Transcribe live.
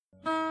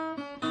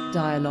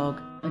Dialogue,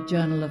 a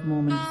journal of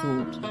Mormon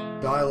thought.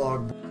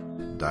 Dialogue.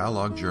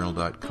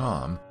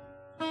 DialogueJournal.com.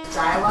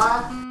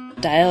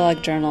 Dialogue.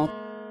 Dialogue Journal.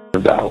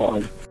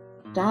 Dialogue.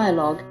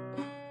 Dialogue.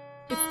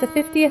 It's the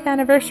 50th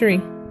anniversary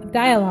of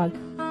Dialogue.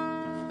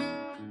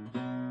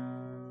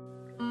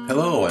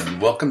 Hello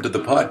and welcome to the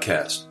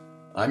podcast.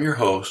 I'm your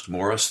host,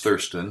 Morris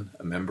Thurston,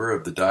 a member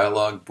of the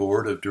Dialogue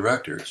Board of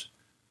Directors.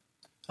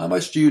 How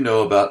much do you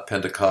know about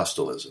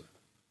Pentecostalism?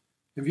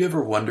 Have you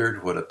ever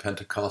wondered what a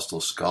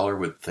Pentecostal scholar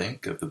would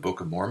think of the Book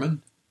of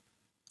Mormon?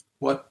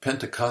 What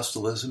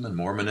Pentecostalism and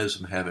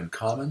Mormonism have in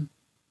common?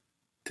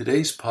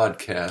 Today's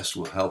podcast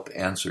will help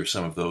answer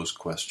some of those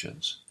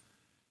questions.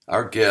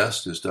 Our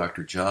guest is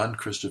Dr. John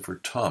Christopher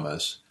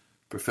Thomas,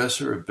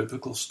 Professor of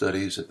Biblical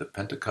Studies at the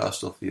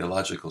Pentecostal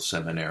Theological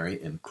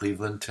Seminary in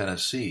Cleveland,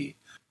 Tennessee.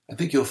 I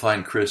think you'll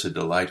find Chris a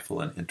delightful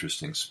and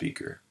interesting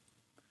speaker.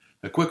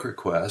 A quick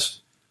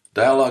request.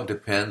 Dialogue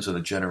depends on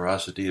the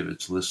generosity of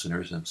its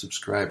listeners and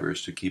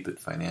subscribers to keep it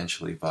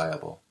financially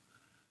viable.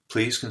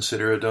 Please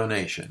consider a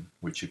donation,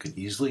 which you can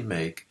easily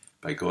make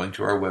by going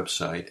to our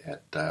website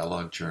at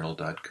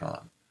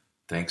dialoguejournal.com.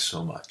 Thanks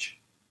so much.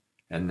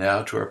 And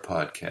now to our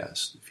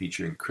podcast,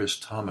 featuring Chris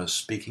Thomas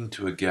speaking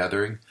to a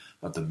gathering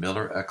of the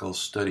Miller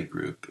Eccles Study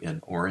Group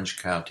in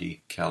Orange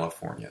County,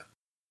 California.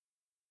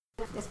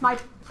 It's my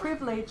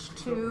privilege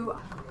to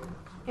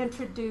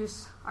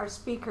introduce our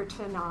speaker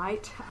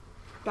tonight,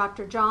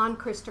 Dr. John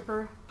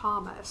Christopher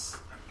Thomas.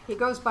 He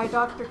goes by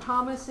Dr.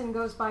 Thomas and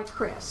goes by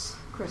Chris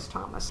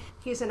Thomas.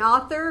 He's an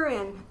author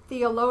and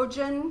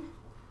theologian,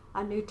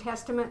 a New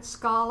Testament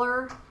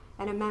scholar,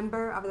 and a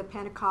member of the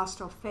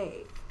Pentecostal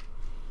faith.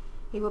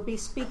 He will be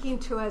speaking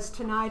to us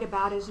tonight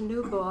about his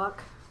new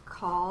book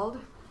called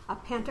A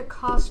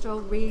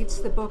Pentecostal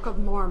Reads the Book of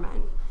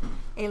Mormon,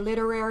 a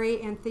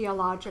literary and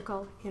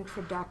theological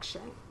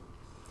introduction.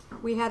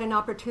 We had an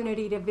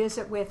opportunity to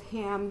visit with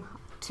him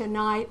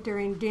tonight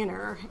during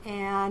dinner,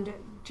 and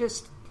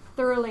just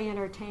thoroughly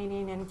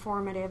entertaining and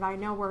informative. I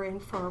know we're in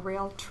for a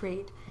real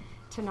treat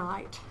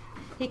tonight.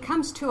 He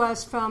comes to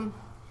us from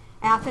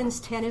Athens,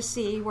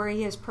 Tennessee, where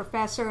he is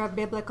professor of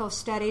biblical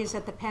studies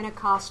at the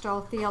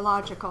Pentecostal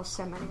Theological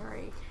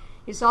Seminary.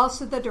 He's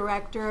also the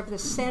director of the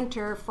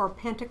Center for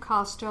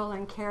Pentecostal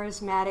and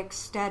Charismatic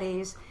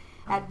Studies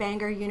at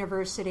Bangor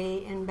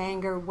University in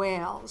Bangor,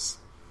 Wales,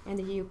 in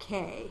the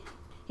UK.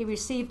 He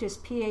received his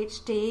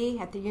PhD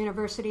at the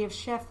University of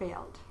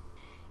Sheffield.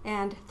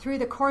 And through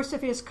the course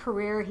of his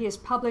career, he has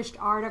published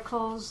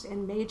articles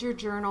in major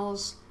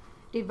journals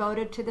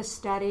devoted to the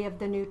study of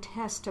the New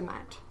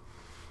Testament,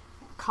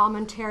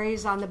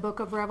 commentaries on the book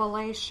of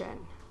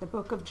Revelation, the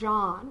book of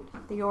John,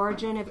 the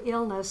origin of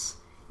illness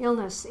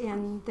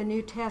in the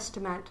New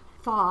Testament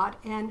thought,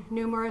 and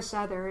numerous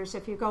others.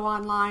 If you go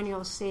online,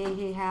 you'll see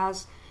he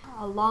has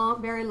a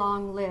very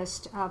long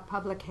list of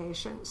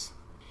publications.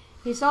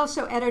 He's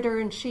also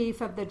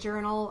editor-in-chief of the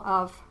Journal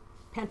of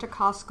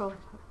Pentecostal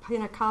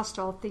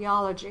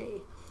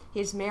Theology.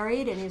 He's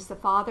married, and he's the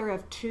father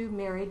of 2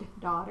 married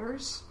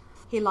daughters.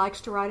 He likes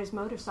to ride his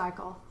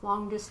motorcycle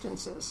long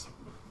distances.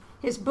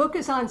 His book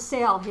is on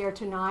sale here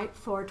tonight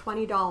for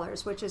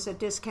 $20, which is a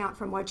discount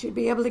from what you'd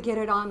be able to get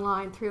it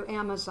online through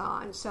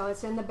Amazon. So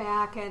it's in the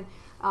back, and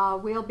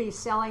we'll be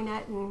selling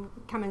it, and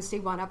come and see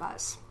one of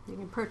us. You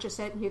can purchase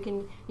it, and you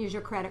can use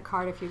your credit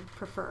card if you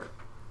prefer.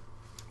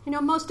 You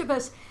know, most of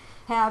us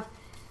have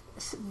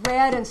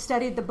read and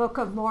studied the Book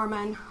of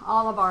Mormon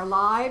all of our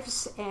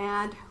lives,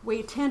 and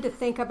we tend to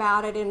think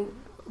about it in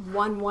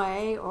one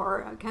way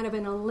or kind of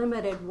in a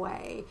limited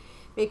way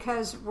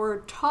because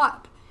we're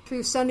taught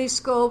through Sunday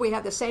school. We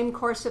have the same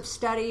course of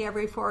study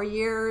every 4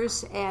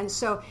 years, and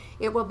so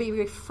it will be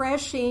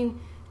refreshing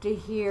to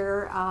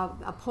hear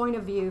a point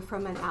of view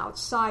from an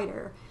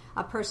outsider,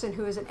 a person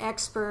who is an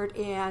expert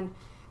in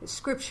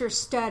Scripture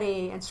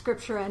study and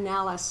Scripture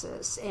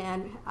analysis,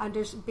 and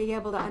be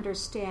able to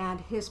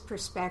understand his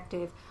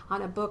perspective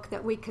on a book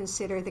that we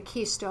consider the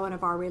keystone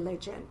of our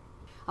religion.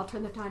 I'll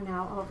turn the time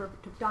now over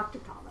to Dr.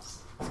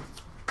 Thomas.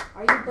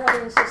 Are you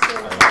brother and sister?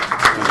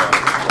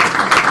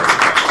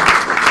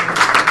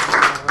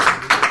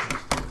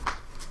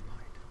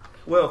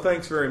 Well,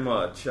 thanks very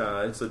much.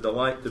 It's a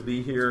delight to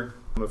be here.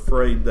 I'm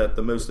afraid that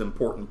the most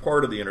important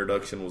part of the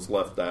introduction was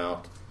left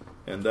out,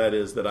 and that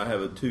is that I have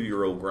a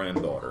 2-year-old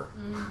granddaughter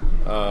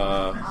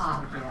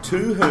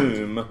to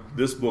whom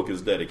this book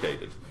is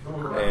dedicated.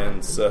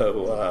 And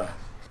so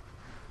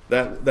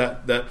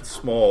that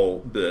small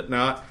bit.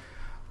 Now,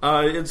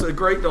 it's a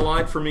great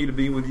delight for me to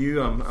be with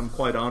you. I'm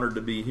quite honored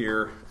to be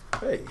here.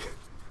 Hey,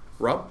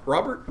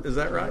 Robert, is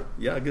that right?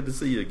 Yeah, good to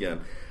see you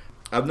again.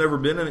 I've never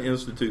been in an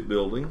institute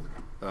building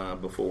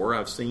before.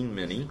 I've seen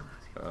many.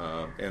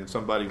 And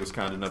somebody was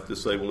kind enough to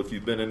say, well, if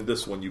you've been in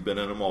this one, you've been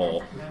in them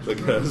all,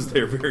 because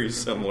they're very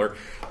similar.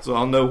 So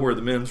I'll know where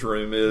the men's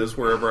room is,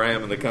 wherever I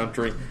am in the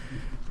country.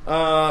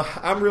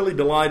 I'm really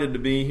delighted to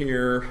be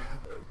here.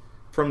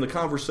 From the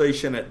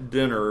conversation at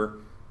dinner,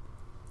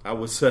 I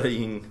was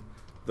saying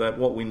that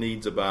what we need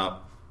is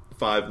about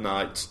 5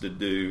 nights to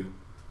do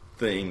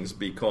things,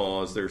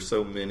 because there's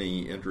so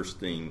many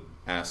interesting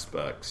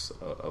aspects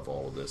of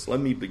all of this. Let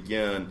me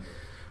begin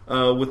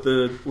with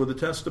the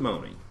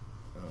testimony.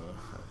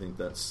 I think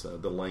that's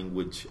the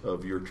language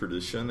of your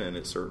tradition, and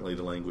it's certainly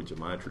the language of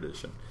my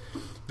tradition.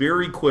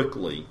 Very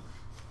quickly,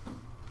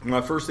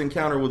 my first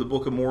encounter with the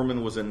Book of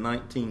Mormon was in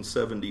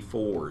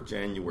 1974,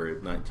 January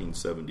of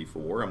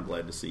 1974. I'm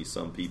glad to see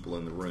some people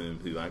in the room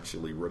who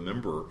actually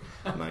remember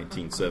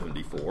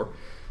 1974.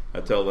 I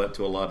tell that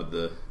to a lot of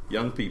the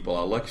young people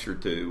I lecture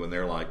to, and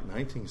they're like,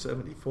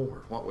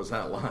 1974, what was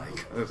that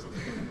like?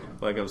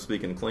 Like I'm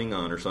speaking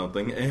Klingon or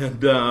something.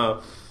 And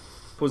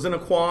was in a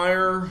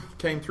choir,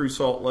 came through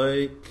Salt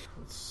Lake,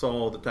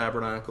 saw the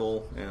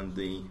tabernacle and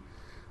the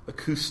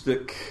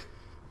acoustic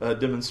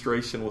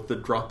demonstration with the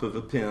drop of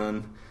a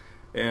pin,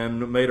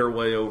 and made our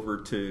way over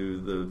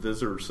to the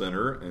visitor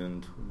center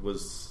and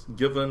was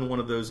given one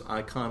of those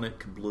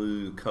iconic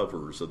blue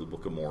covers of the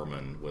Book of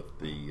Mormon with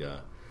the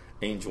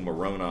angel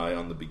Moroni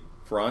on the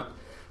front.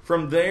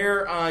 From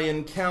there, I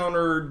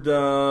encountered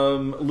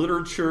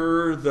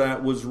literature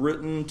that was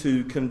written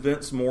to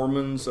convince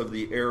Mormons of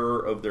the error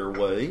of their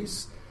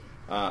ways.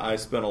 I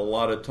spent a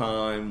lot of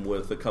time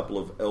with a couple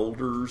of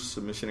elders,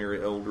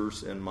 missionary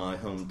elders in my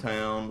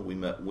hometown. We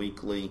met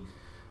weekly.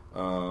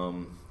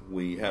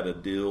 We had a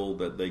deal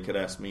that they could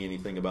ask me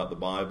anything about the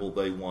Bible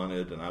they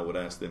wanted, and I would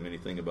ask them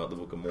anything about the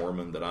Book of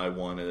Mormon that I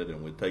wanted,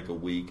 and we'd take a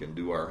week and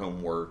do our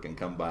homework and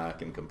come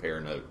back and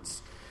compare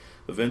notes.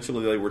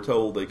 Eventually, they were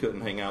told they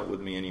couldn't hang out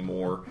with me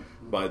anymore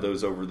by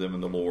those over them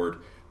in the Lord.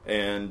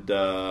 And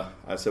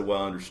I said,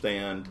 well, I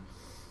understand.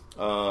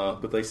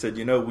 But they said,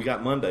 we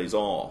got Mondays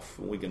off.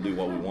 We can do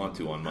what we want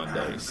to on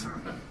Mondays.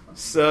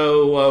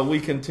 So we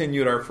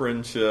continued our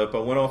friendship. I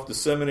went off to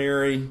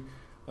seminary,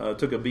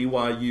 took a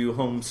BYU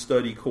home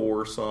study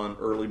course on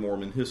early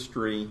Mormon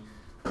history.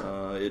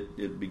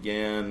 It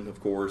began, of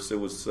course, it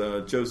was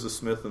Joseph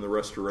Smith and the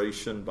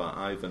Restoration by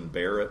Ivan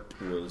Barrett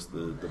was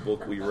the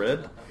book we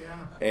read.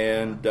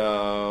 And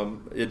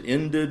it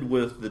ended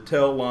with the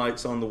tail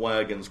lights on the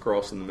wagons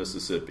crossing the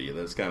Mississippi.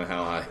 That's kind of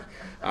how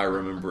I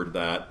remembered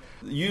that.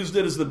 Used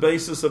it as the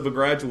basis of a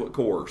graduate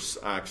course,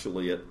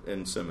 actually,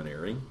 in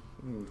seminary.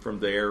 From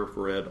there,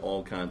 read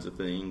all kinds of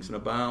things. And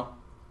about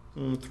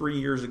 3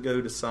 years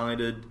ago,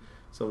 decided,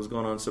 so I was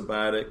going on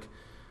sabbatic.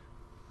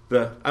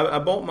 I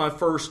bought my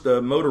first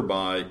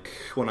motorbike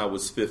when I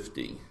was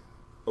 50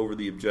 over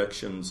the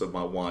objections of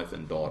my wife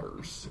and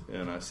daughters.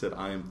 And I said,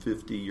 I am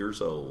 50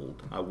 years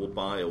old. I will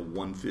buy a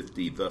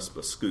 150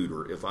 Vespa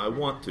scooter if I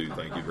want to.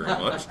 Thank you very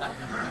much.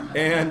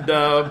 And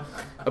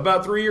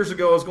about 3 years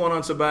ago, I was going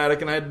on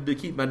sabbatic, and I had to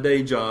keep my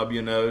day job,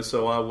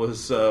 so I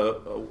was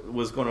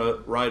going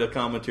to write a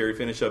commentary,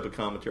 finish up a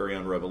commentary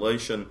on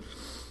Revelation.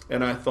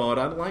 And I thought,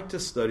 I'd like to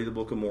study the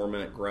Book of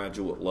Mormon at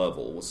graduate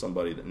level with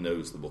somebody that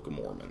knows the Book of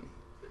Mormon.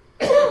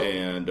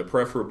 And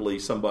preferably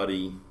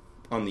somebody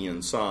on the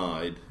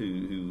inside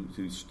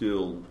who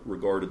still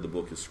regarded the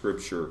book as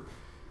Scripture.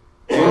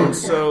 And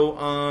so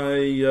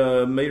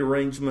I made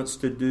arrangements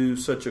to do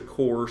such a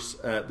course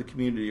at the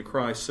Community of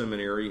Christ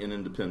Seminary in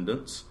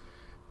Independence.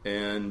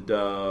 And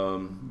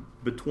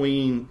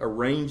between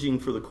arranging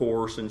for the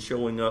course and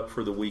showing up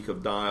for the week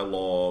of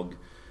dialogue,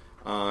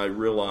 I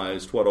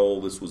realized what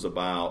all this was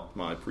about,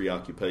 my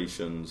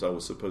preoccupations. I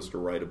was supposed to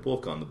write a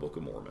book on the Book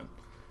of Mormon.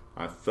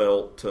 I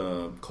felt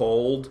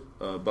called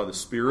by the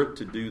Spirit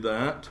to do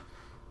that,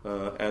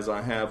 as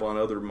I have on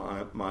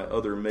my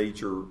other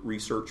major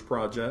research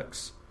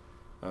projects.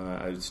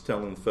 I was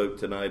telling folk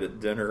tonight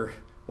at dinner,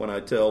 when I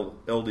tell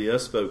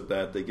LDS folk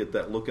that, they get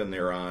that look in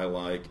their eye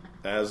like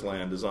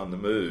Aslan is on the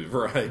move,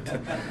 right?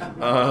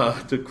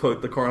 To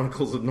quote the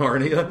Chronicles of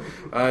Narnia.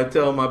 I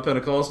tell my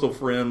Pentecostal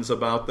friends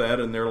about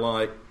that, and they're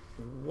like,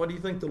 what do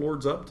you think the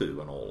Lord's up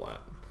to and all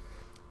that?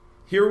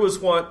 Here was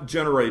what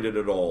generated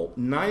it all.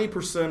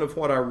 90% of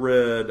what I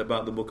read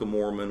about the Book of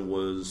Mormon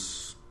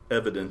was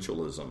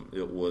evidentialism.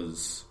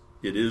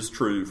 It is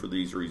true for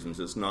these reasons.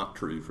 It's not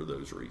true for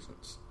those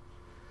reasons.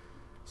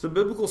 As a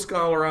biblical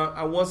scholar,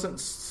 I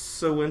wasn't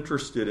so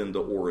interested in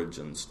the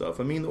origin stuff.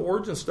 I mean, the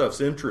origin stuff's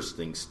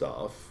interesting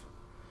stuff,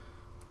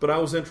 but I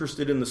was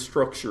interested in the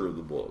structure of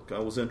the book. I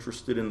was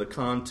interested in the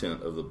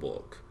content of the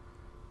book.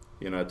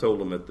 I told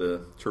them at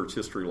the Church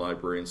History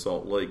Library in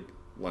Salt Lake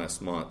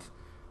last month,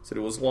 I said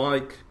it was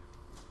like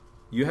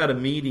you had a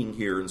meeting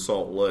here in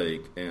Salt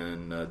Lake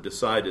and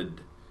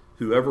decided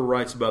whoever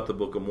writes about the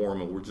Book of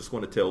Mormon, we're just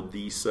going to tell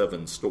these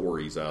 7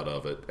 stories out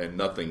of it and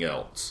nothing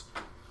else.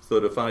 So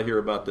that if I hear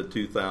about the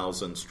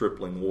 2,000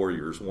 stripling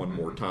warriors one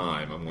more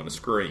time, I'm going to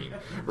scream,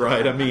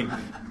 right? I mean,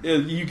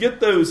 you get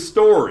those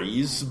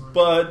stories,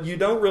 but you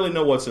don't really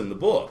know what's in the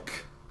book,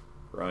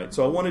 right?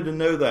 So I wanted to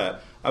know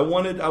that. I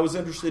was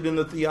interested in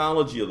the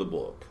theology of the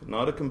book,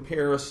 not a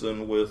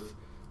comparison with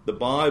the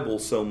Bible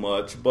so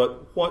much,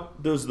 but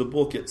what does the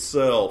book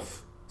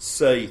itself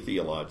say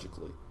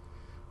theologically?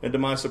 And to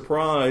my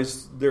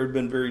surprise, there had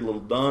been very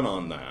little done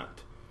on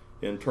that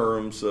in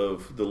terms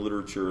of the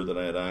literature that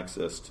I had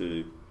access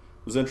to.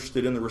 I was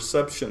interested in the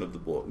reception of the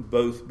book,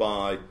 both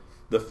by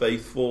the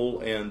faithful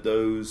and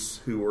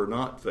those who are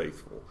not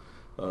faithful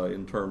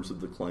in terms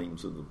of the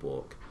claims of the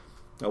book.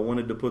 I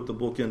wanted to put the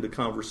book into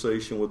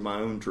conversation with my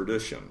own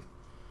tradition.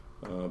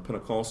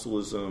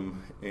 Pentecostalism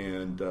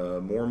and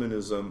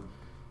Mormonism,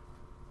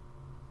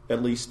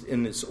 at least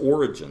in its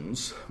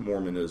origins,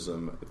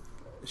 Mormonism,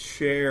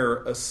 share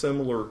a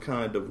similar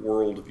kind of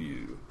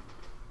worldview.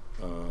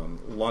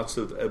 Lots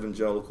of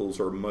evangelicals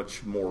are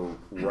much more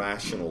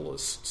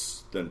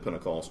rationalists than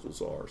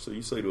Pentecostals are. So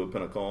you say to a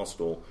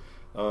Pentecostal,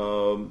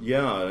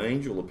 yeah, an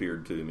angel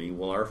appeared to me.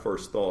 Well, our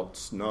first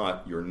thought's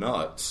not, you're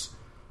nuts.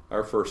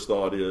 Our first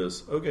thought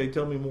is, okay,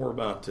 tell me more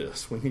about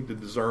this. We need to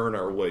discern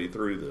our way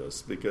through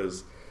this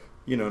because,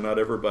 not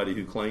everybody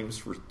who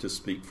claims to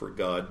speak for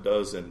God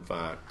does, in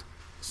fact,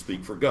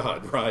 speak for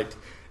God, right?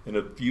 And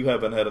if you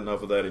haven't had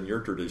enough of that in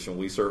your tradition,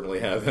 we certainly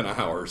have in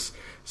ours.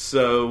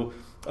 So,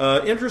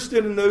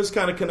 interested in those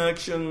kind of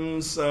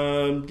connections,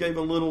 gave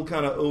a little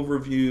kind of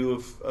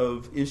overview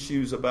of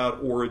issues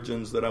about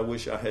origins that I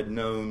wish I had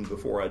known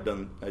before I'd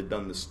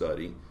done the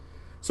study.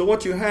 So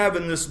what you have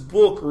in this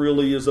book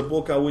really is a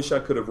book I wish I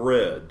could have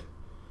read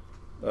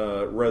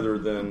rather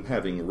than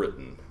having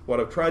written. What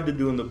I've tried to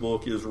do in the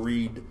book is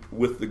read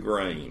with the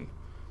grain.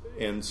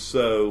 And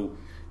so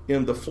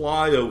in the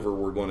flyover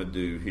we're going to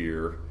do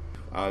here,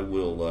 I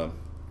will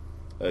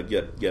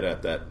get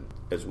at that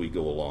as we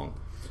go along.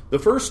 The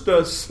first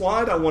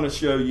slide I want to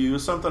show you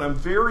is something I'm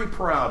very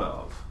proud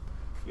of.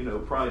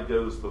 Pride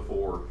goes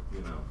before,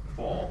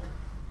 fall.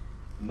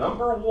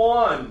 Number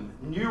 1,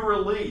 new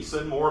release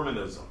in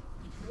Mormonism.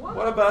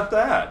 What about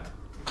that?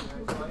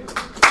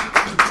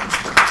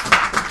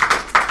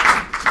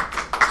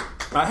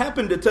 I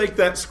happened to take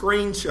that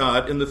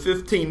screenshot in the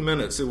 15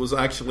 minutes. It was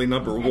actually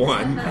number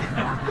 1.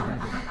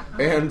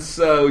 And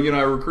so,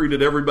 I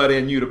recruited everybody I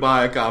knew to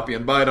buy a copy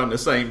and buy it on the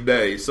same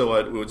day. So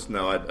I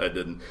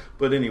didn't.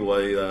 But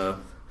anyway,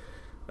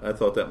 I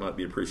thought that might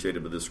be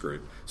appreciated by this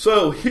group.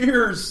 So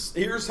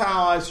here's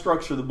how I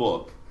structure the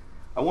book.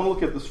 I want to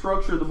look at the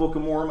structure of the Book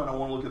of Mormon. I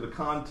want to look at the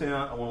content.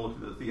 I want to look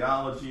at the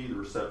theology, the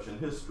reception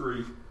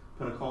history,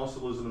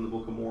 Pentecostalism in the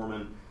Book of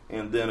Mormon,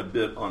 and then a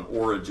bit on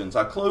origins.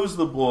 I close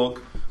the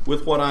book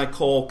with what I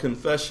call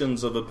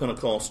Confessions of a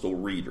Pentecostal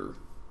Reader.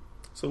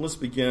 So let's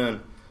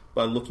begin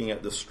by looking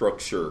at the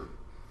structure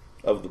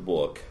of the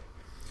book.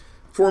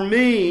 For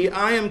me,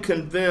 I am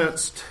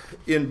convinced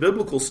in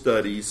biblical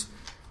studies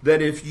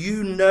that if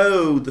you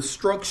know the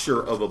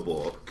structure of a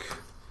book,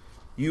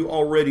 you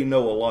already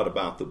know a lot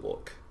about the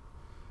book.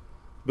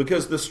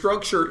 Because the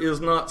structure is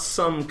not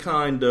some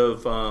kind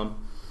of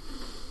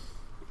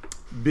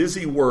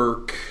busy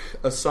work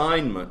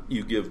assignment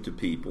you give to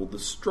people. The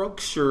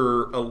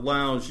structure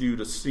allows you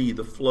to see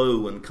the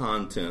flow and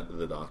content of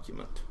the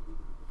document,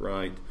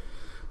 right?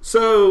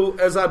 So,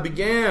 as I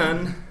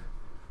began,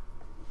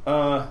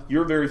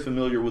 you're very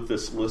familiar with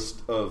this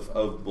list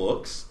of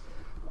books.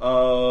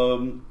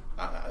 Part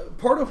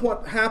of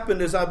what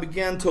happened as I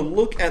began to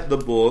look at the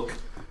book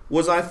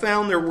was I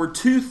found there were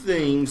 2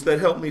 things that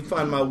helped me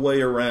find my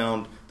way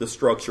around the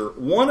structure.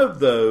 One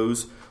of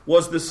those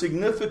was the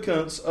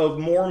significance of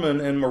Mormon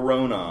and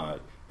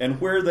Moroni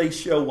and where they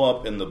show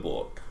up in the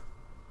book.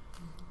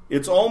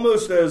 It's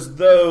almost as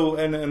though,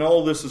 and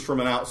all this is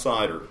from an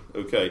outsider,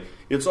 okay?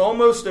 It's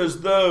almost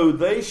as though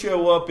they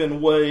show up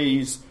in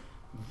ways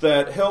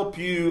that help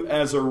you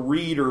as a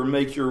reader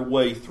make your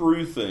way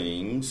through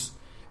things,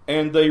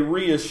 and they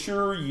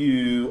reassure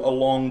you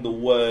along the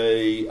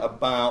way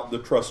about the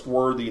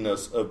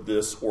trustworthiness of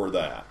this or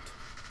that,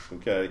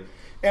 okay?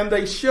 And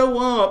they show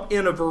up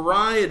in a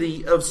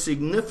variety of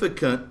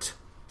significant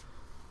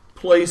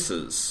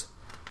places.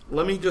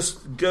 Let me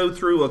just go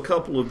through a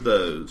couple of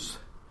those.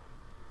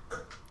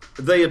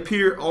 They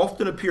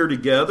often appear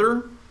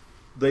together.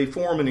 They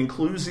form an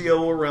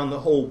inclusio around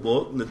the whole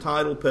book. And the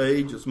title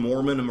page is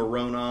Mormon and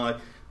Moroni.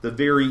 The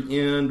very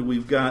end,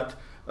 we've got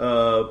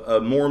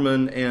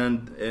Mormon,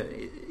 and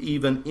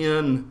even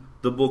in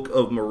the Book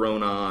of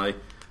Moroni,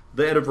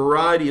 they had a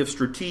variety of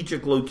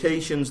strategic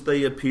locations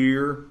they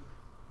appear.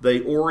 They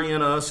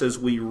orient us as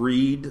we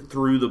read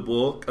through the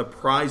book,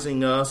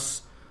 apprising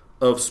us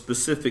of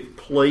specific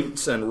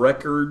plates and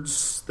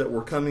records that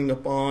we're coming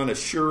upon,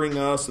 assuring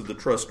us of the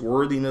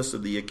trustworthiness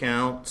of the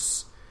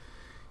accounts.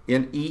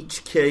 In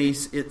each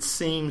case, it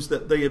seems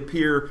that they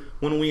appear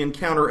when we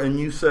encounter a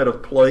new set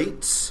of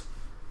plates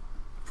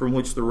from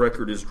which the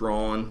record is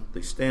drawn.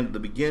 They stand at the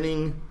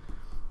beginning,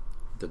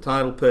 the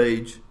title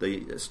page.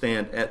 They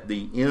stand at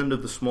the end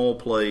of the small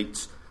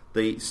plates.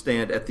 They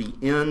stand at the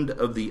end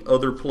of the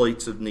other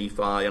plates of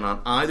Nephi, and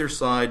on either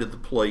side of the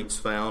plates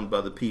found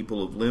by the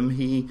people of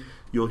Limhi.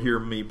 You'll hear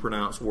me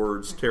pronounce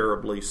words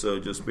terribly, so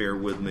just bear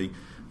with me.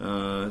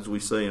 As we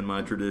say in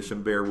my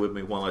tradition, bear with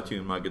me while I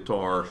tune my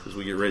guitar as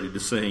we get ready to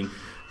sing.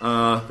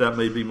 That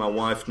may be my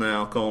wife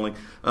now calling.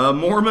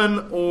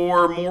 Mormon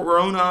or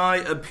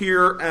Moroni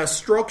appear as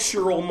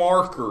structural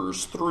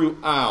markers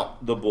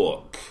throughout the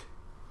book.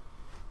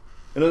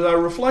 And as I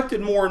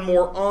reflected more and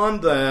more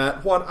on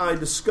that, what I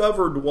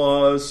discovered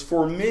was,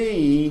 for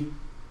me,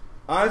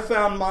 I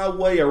found my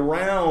way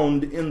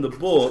around in the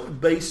book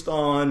based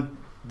on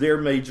their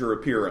major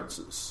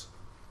appearances.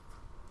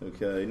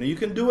 Okay, now you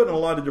can do it in a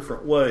lot of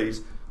different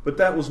ways, but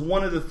that was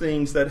one of the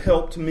things that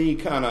helped me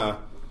kind of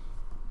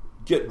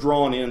get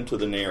drawn into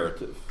the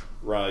narrative,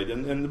 right?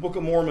 And the Book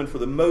of Mormon, for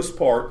the most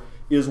part,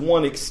 is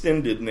one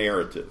extended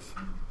narrative,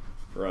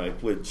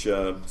 right? Which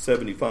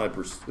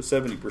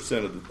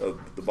 70%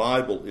 of the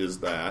Bible is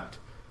that.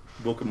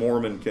 The Book of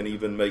Mormon can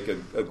even make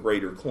a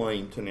greater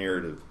claim to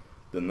narrative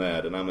than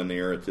that, and I'm a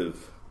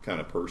narrative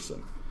kind of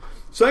person.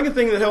 Second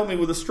thing that helped me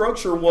with the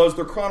structure was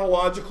the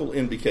chronological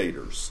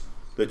indicators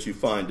that you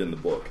find in the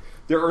book.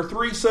 There are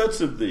 3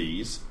 sets of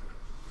these.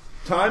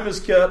 Time is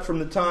kept from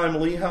the time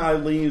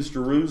Lehi leaves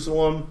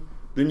Jerusalem.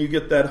 Then you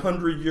get that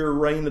 100-year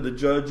reign of the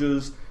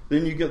judges.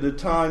 Then you get the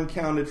time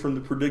counted from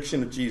the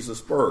prediction of Jesus'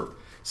 birth.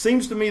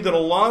 Seems to me that a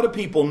lot of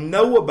people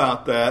know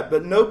about that,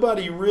 but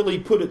nobody really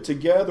put it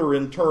together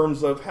in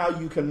terms of how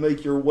you can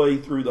make your way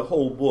through the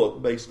whole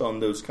book based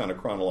on those kind of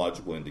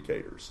chronological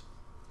indicators,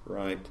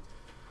 right?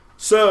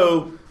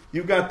 So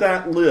you've got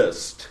that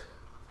list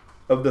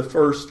of the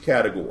first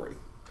category.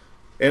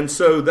 And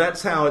so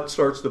that's how it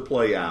starts to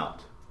play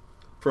out,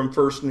 from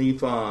 1st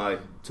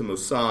Nephi to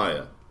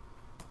Mosiah.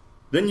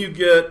 Then you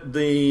get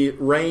the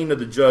reign of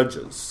the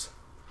judges.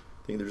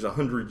 I think there's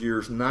 100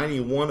 years,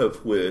 91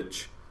 of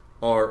which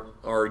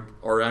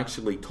are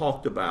actually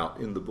talked about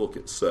in the book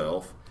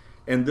itself.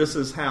 And this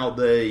is how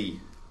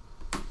they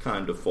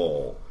kind of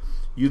fall.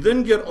 You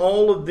then get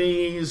all of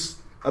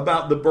these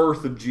about the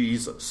birth of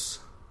Jesus.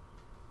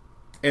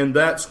 And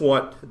that's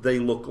what they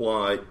look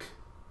like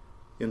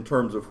in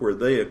terms of where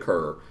they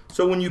occur.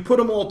 So when you put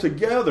them all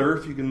together,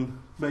 if you can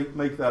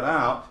make that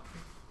out,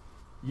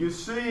 you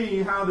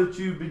see how that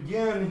you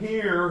begin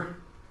here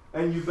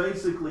and you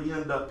basically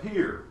end up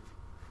here.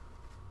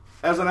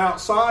 As an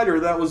outsider,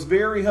 that was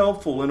very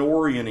helpful in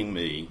orienting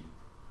me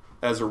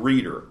as a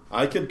reader.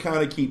 I could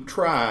kind of keep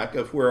track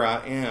of where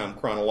I am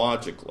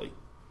chronologically.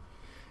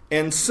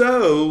 And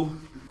so,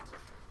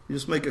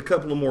 just make a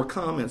couple of more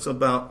comments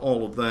about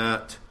all of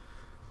that.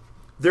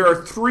 There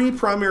are 3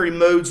 primary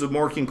modes of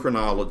marking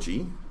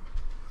chronology.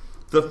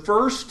 The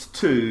first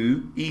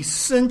 2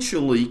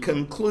 essentially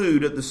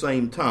conclude at the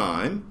same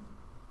time,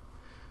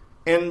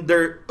 and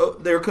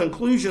their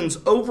conclusions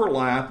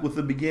overlap with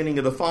the beginning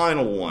of the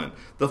final one.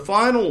 The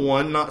final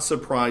one, not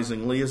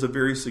surprisingly, is a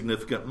very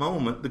significant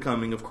moment, the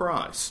coming of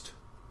Christ,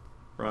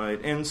 right?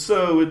 And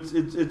so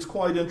it's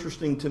quite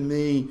interesting to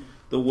me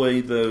the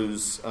way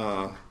those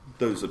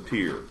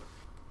appear.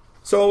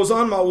 So I was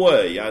on my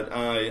way.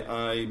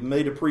 I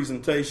made a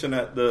presentation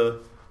at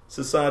the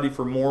Society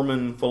for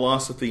Mormon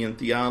Philosophy and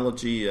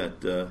Theology at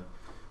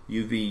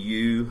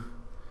UVU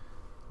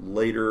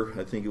later.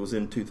 I think it was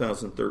in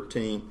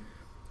 2013,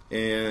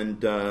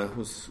 and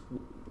was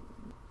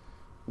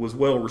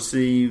well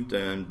received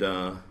and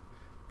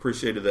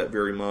appreciated that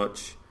very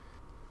much.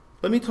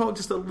 Let me talk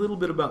just a little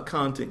bit about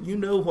content. You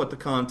know what the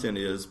content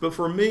is, but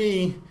for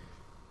me,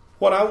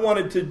 what I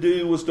wanted to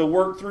do was to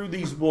work through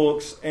these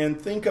books and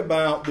think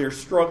about their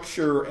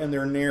structure and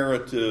their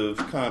narrative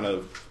kind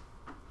of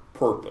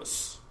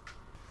purpose.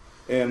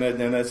 And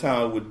that's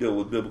how I would deal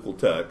with biblical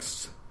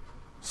texts.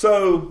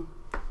 So,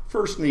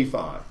 1st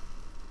Nephi.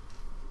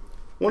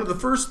 One of the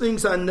first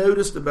things I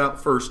noticed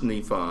about 1st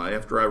Nephi,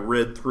 after I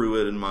read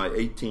through it in my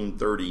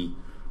 1830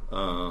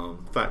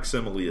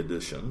 facsimile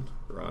edition,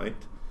 right?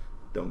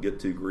 Don't get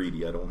too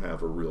greedy. I don't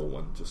have a real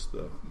one.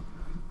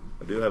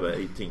 I do have an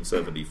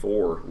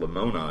 1874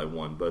 Lamoni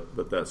one,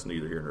 but that's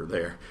neither here nor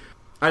there.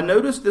 I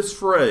noticed this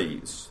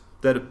phrase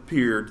that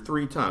appeared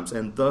 3 times,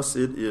 and thus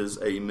it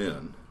is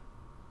amen,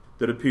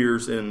 that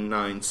appears in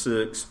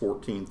 9:6,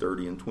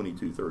 14:30, and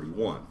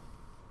 22:31.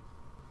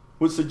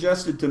 What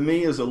suggested to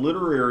me as a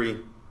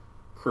literary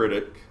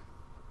critic,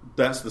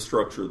 that's the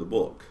structure of the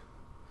book.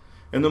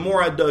 And the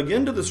more I dug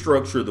into the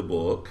structure of the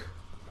book,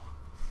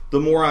 the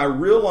more I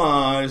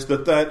realized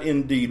that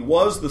indeed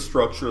was the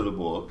structure of the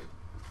book.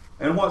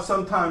 And what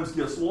sometimes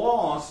gets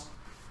lost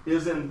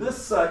is in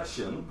this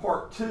section,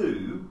 part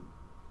 2,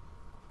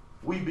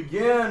 we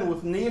begin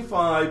with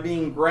Nephi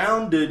being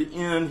grounded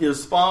in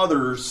his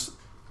father's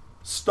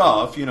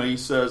stuff. You know, he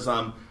says,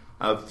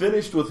 I've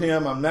finished with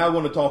him, I'm now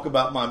going to talk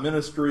about my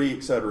ministry,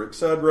 etc.,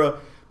 etc.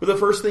 But the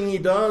first thing he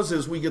does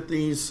is we get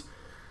these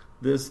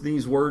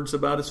words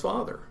about his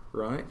father,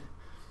 right?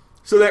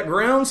 So that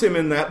grounds him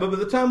in that. But by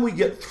the time we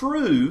get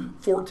through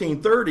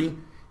 1430,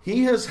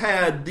 he has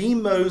had the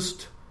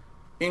most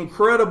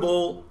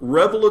incredible,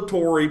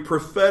 revelatory,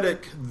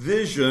 prophetic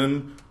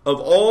vision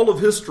of all of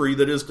history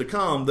that is to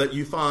come that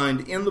you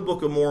find in the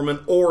Book of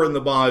Mormon or in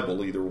the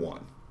Bible, either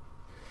one.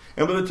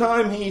 And by the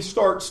time he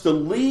starts to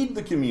lead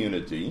the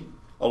community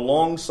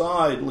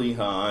alongside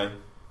Lehi,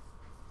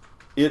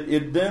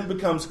 it then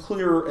becomes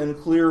clearer and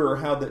clearer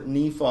how that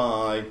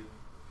Nephi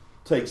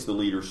takes the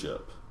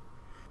leadership.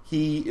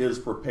 He is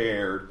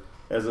prepared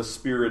as a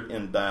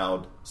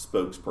spirit-endowed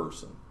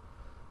spokesperson.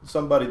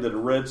 Somebody that had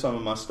read some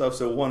of my stuff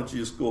said, well, why don't you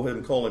just go ahead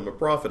and call him a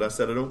prophet? I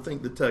said, I don't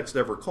think the text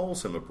ever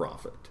calls him a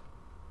prophet.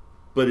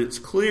 But it's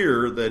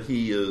clear that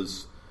he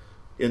is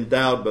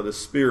endowed by the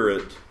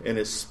Spirit and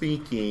is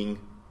speaking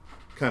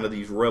kind of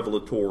these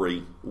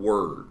revelatory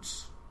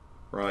words,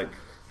 right?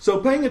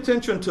 So paying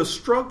attention to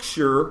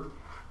structure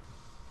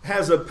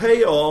has a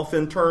payoff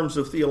in terms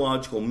of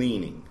theological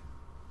meaning.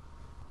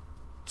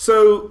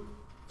 So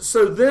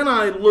then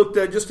I looked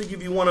at, just to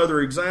give you one other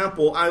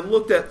example, I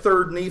looked at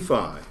 3rd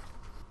Nephi.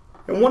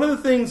 And one of the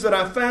things that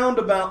I found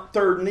about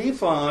 3rd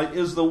Nephi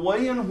is the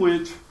way in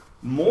which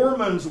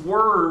Mormon's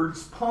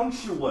words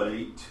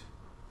punctuate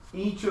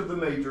each of the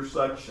major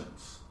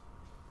sections.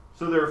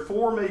 So there are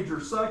 4 major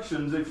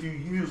sections if you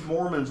use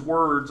Mormon's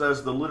words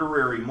as the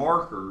literary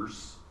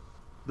markers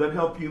that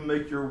help you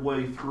make your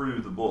way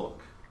through the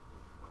book.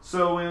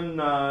 So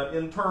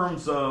in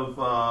terms of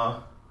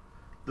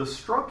the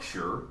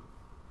structure,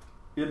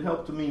 it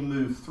helped me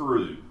move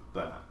through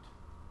that,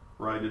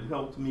 right? It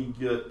helped me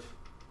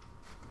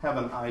have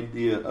an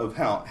idea of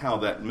how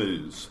that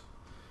moves.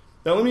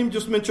 Now let me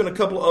just mention a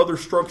couple other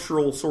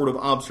structural sort of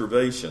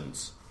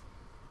observations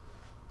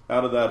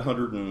out of that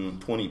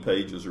 120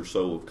 pages or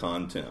so of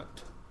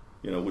content.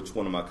 Which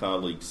one of my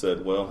colleagues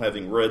said, well,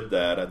 having read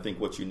that, I think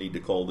what you need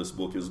to call this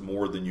book is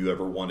more than you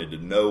ever wanted to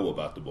know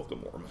about the Book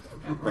of Mormon.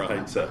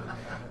 Right? So,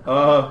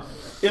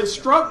 it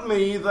struck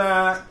me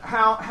that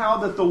how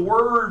that the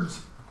words,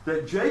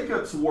 that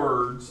Jacob's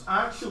words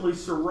actually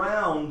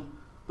surround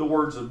the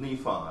words of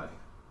Nephi.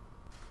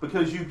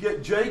 Because you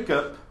get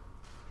Jacob,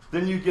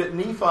 then you get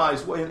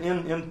Nephi's,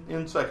 in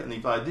 2nd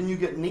Nephi, then you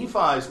get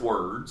Nephi's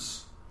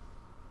words,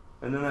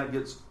 and then that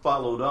gets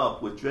followed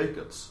up with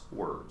Jacob's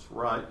words,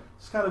 right?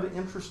 It's kind of an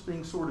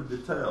interesting sort of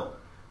detail.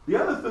 The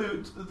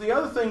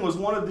other thing was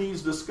one of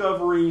these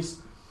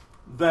discoveries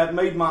that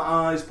made my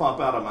eyes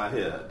pop out of my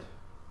head.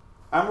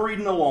 I'm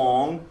reading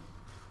along,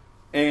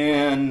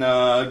 and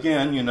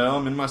again,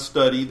 I'm in my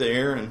study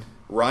there in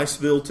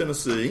Riceville,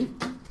 Tennessee.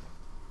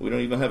 We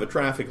don't even have a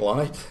traffic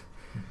light.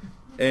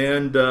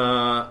 And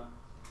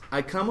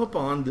I come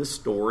upon this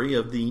story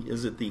of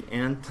is it the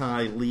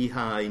anti-Lehi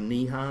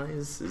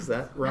Nehis? Is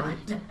that right?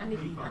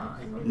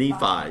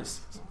 Nephi's.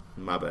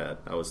 My bad.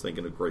 I was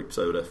thinking of grape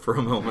soda for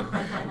a moment.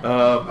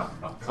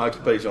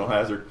 Occupational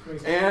hazard.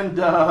 And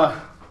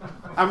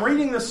I'm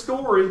reading this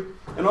story,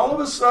 and all of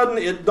a sudden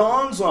it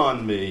dawns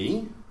on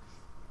me,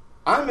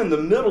 I'm in the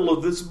middle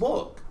of this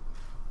book.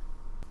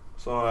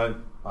 So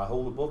I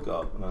hold the book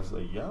up, and I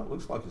say, yeah, it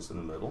looks like it's in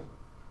the middle.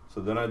 So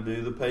then I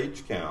do the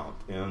page count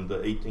in the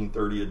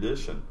 1830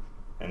 edition,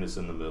 and it's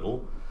in the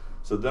middle.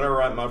 So then I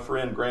write my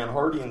friend Grant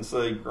Hardy and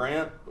say,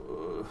 Grant,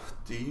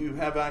 do you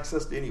have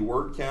access to any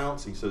word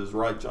counts? He says,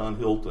 write John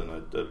Hilton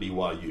at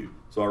BYU.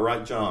 So I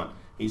write John.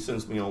 He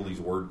sends me all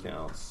these word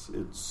counts.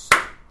 It's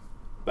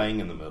bang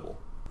in the middle.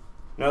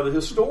 Now the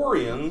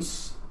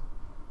historians,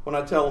 when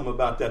I tell them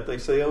about that, they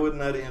say, oh, isn't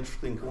that an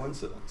interesting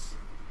coincidence?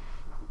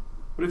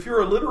 But if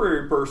you're a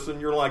literary person,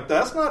 you're like,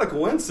 that's not a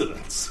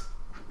coincidence.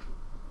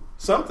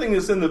 Something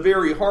that's in the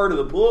very heart of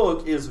the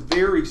book is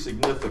very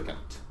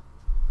significant.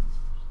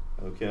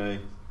 Okay?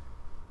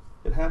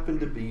 It happened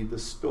to be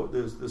this story.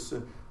 It's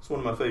one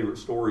of my favorite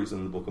stories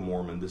in the Book of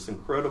Mormon, this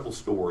incredible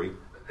story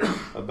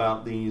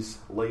about these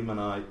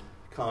Lamanite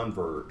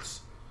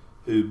converts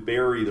who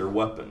bury their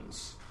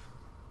weapons.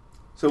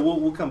 So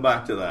we'll come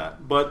back to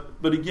that. But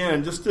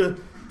again, just to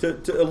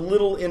a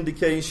little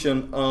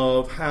indication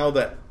of how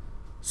that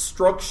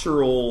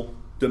structural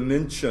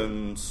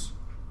dimensions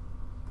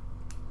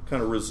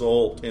kind of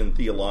result in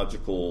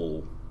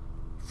theological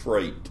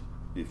freight,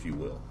 if you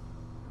will.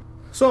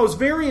 So I was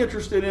very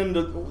interested in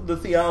the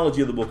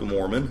theology of the Book of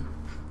Mormon.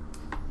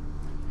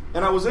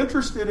 And I was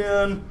interested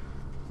in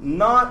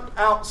not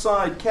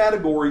outside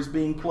categories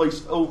being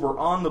placed over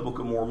on the Book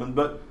of Mormon,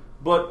 but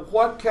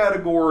what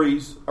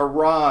categories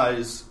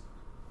arise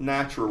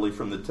naturally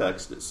from the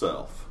text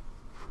itself,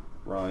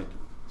 right?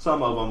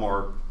 Some of them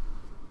are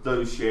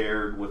those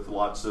shared with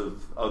lots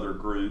of other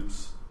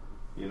groups.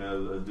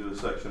 Do a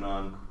section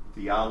on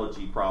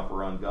theology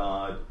proper on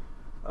God,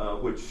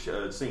 which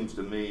it seems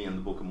to me in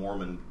the Book of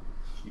Mormon,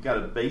 you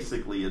got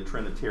basically a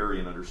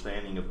Trinitarian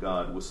understanding of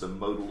God with some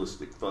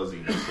modalistic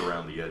fuzziness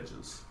around the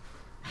edges.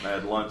 And I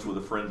had lunch with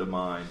a friend of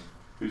mine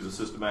who's a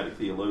systematic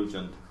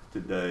theologian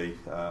today,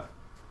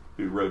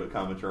 who wrote a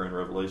commentary on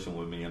Revelation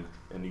with me,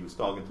 and he was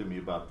talking to me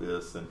about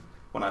this, and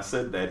when I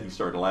said that, he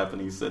started laughing.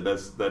 He said,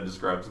 that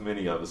describes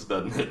many of us,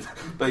 doesn't it?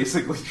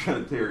 Basically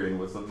Trinitarian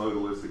with some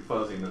modalistic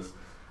fuzziness.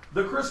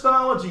 The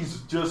Christology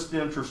is just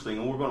interesting,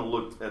 and we're going to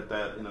look at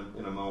that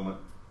in a moment.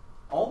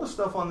 All the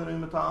stuff on the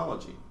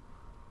pneumatology,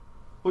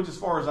 which as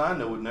far as I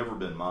know had never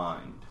been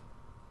mined.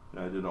 And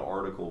I did an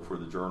article for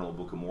the Journal of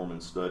Book of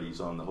Mormon Studies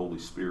on the Holy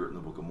Spirit in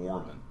the Book of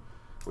Mormon,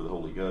 or the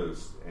Holy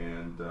Ghost.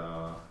 And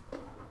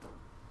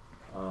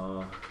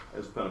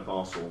as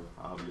Pentecostal,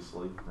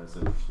 obviously, that's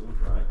interesting,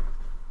 right?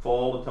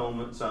 Fall,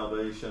 atonement,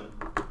 salvation.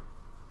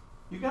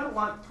 You got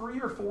like 3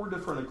 or 4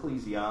 different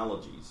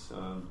ecclesiologies,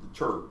 the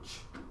church,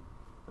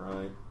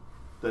 right?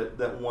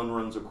 That one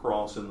runs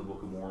across in the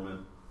Book of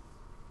Mormon.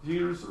 If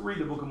you read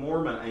the Book of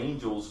Mormon,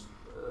 angels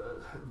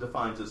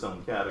defines its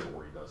own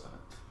category, doesn't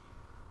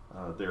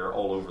it? They're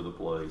all over the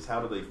place.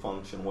 How do they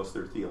function? What's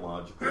their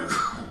theological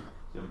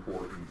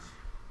importance?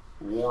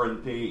 War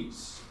and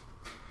peace.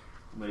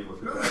 Maybe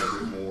look at that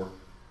a bit more.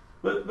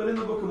 But in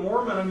the Book of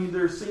Mormon,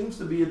 there seems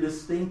to be a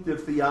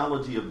distinctive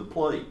theology of the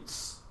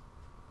plates.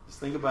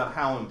 Think about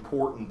how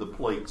important the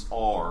plates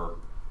are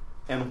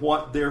and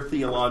what their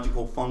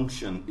theological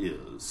function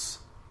is.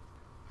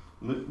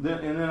 And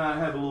then I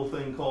have a little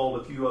thing called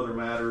A Few Other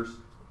Matters.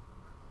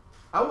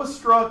 I was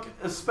struck,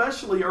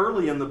 especially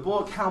early in the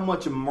book, how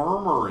much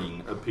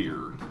murmuring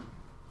appeared.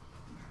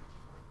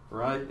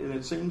 Right? And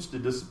it seems to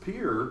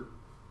disappear,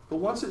 but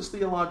what's its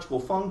theological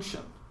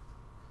function?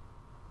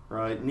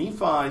 Right?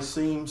 Nephi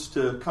seems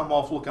to come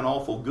off looking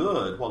awful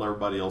good while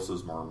everybody else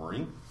is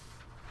murmuring.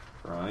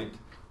 Right?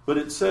 But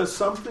it says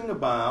something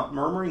about,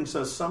 murmuring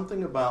says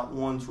something about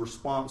one's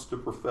response to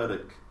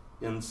prophetic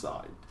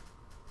insight.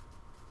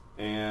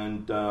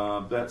 And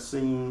that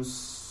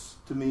seems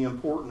to me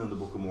important in the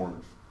Book of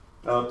Mormon.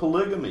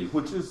 Polygamy,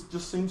 which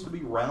just seems to be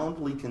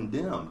roundly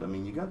condemned. I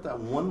mean, you got that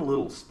one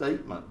little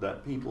statement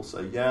that people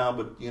say, yeah,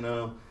 but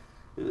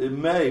it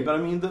may. But I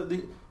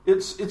mean,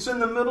 it's in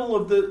the middle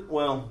of the.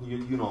 Well,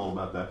 you know all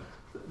about that.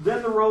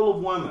 Then the role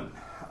of women,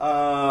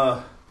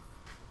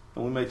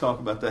 and we may talk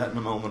about that in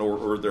a moment,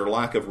 or their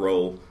lack of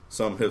role.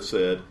 Some have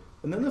said,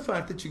 and then the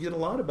fact that you get a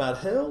lot about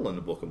hell in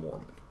the Book of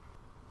Mormon,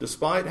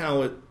 despite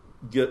how it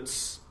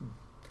gets,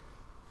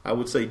 I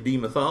would say,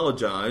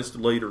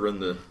 demythologized later in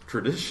the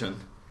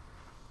tradition.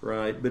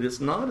 Right, but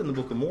it's not in the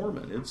Book of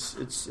Mormon.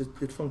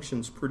 It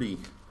functions pretty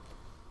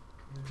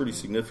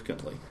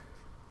significantly.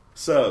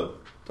 So,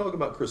 talk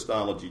about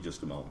Christology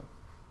just a moment.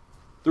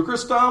 The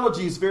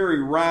Christology is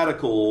very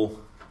radical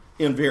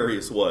in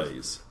various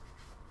ways,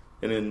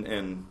 and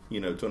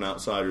to an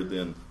outsider,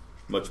 then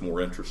much more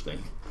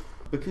interesting,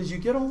 because you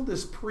get all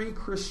this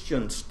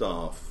pre-Christian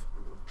stuff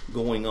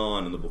going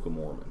on in the Book of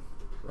Mormon.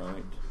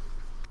 Right,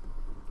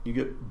 you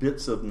get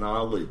bits of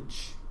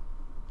knowledge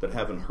that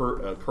haven't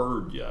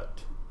occurred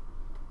yet.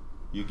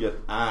 You get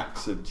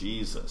acts of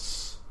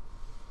Jesus.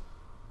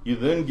 You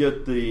then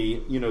get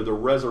the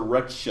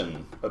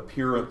resurrection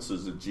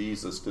appearances of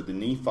Jesus to the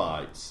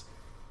Nephites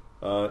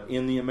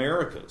in the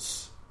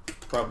Americas.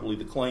 Probably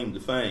the claim to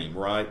fame,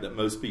 right, that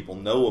most people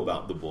know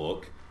about the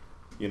book.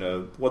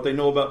 What they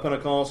know about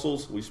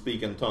Pentecostals, we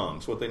speak in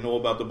tongues. What they know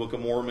about the Book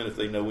of Mormon, if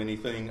they know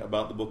anything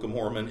about the Book of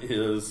Mormon,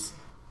 is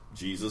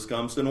Jesus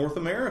comes to North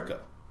America.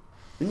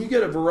 Then you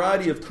get a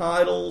variety of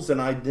titles and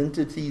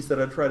identities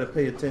that I try to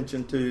pay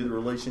attention to, the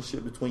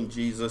relationship between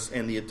Jesus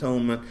and the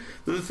atonement.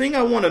 But the thing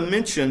I want to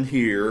mention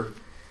here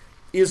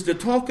is to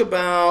talk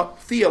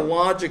about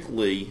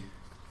theologically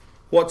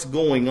what's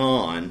going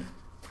on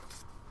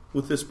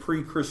with this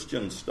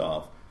pre-Christian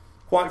stuff.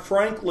 Quite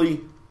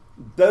frankly,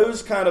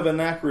 those kind of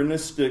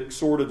anachronistic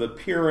sort of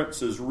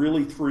appearances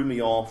really threw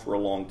me off for a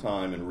long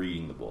time in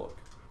reading the book.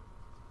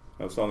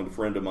 I was talking to a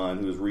friend of mine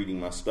who was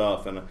reading my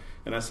stuff, and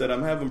I said,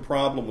 I'm having a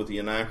problem with the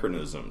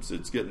anachronisms.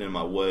 It's getting in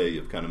my way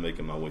of kind of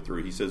making my way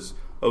through. He says,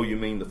 oh, you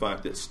mean the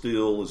fact that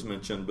still is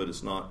mentioned, but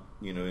it's not,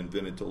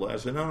 invented till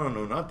last? I said, no,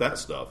 not that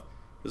stuff.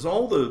 It's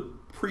all the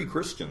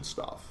pre-Christian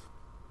stuff.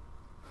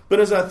 But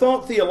as I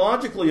thought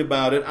theologically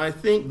about it, I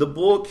think the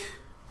book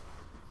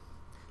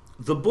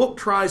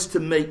tries to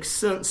make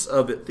sense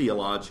of it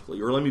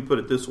theologically. Or let me put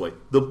it this way.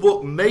 The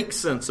book makes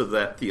sense of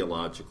that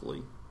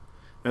theologically.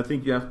 I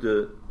think you have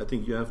to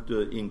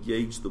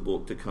engage the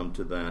book to come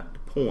to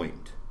that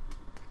point.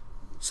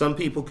 Some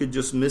people could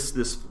just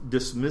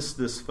dismiss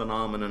this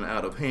phenomenon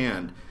out of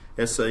hand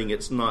as saying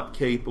it's not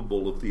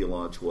capable of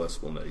theological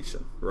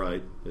explanation.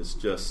 Right? It's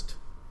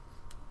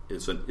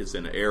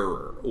an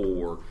error,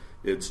 or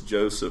it's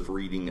Joseph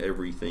reading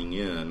everything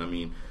in. I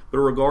mean, but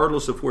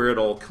regardless of where it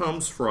all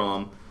comes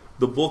from,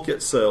 the book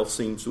itself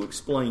seems to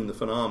explain the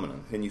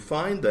phenomenon, and you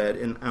find that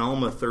in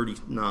Alma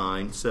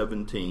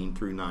 39:17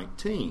 through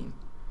 19.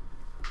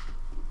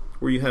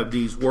 Where you have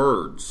these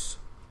words,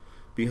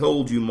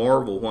 behold, you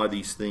marvel why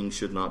these things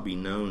should not be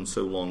known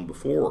so long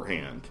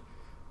beforehand.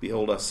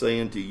 Behold, I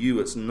say unto you,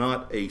 is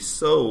not a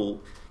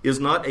soul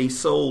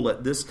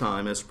at this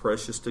time as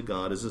precious to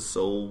God as a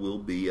soul will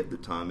be at the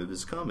time of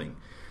his coming?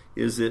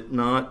 Is it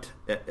not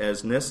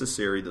as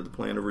necessary that the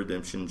plan of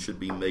redemption should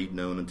be made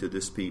known unto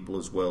this people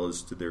as well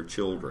as to their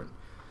children?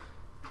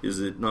 Is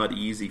it not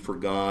easy for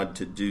God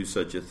to do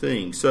such a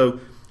thing? So,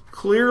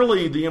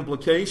 clearly, the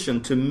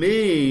implication to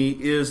me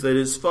is that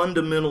it's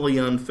fundamentally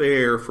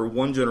unfair for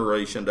one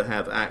generation to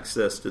have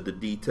access to the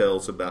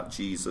details about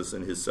Jesus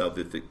and his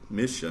salvific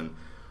mission,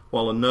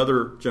 while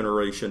another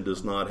generation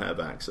does not have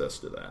access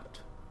to that.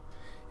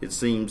 It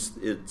seems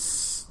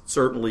it's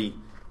certainly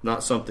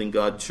not something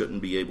God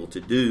shouldn't be able to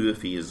do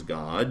if he is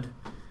God.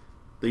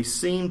 They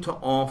seem to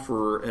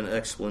offer an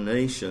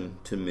explanation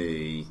to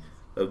me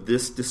of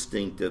this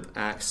distinctive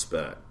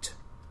aspect.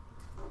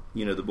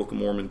 The Book of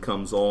Mormon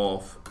comes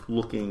off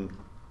looking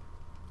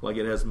like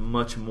it has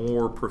much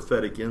more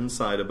prophetic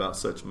insight about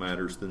such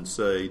matters than,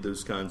 say,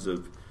 those kinds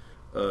of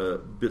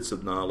bits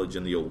of knowledge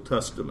in the Old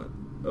Testament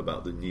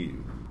about the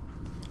New.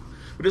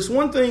 But it's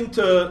one thing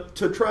to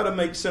try to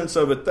make sense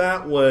of it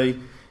that way.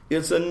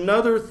 It's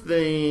another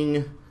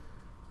thing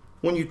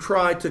when you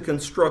try to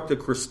construct a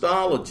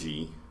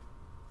Christology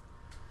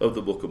of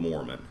the Book of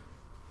Mormon.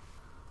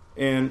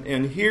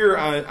 And here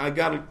I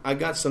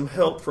got some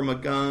help from a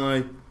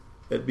guy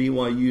at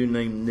BYU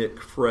named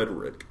Nick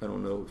Frederick. I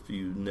don't know if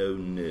you know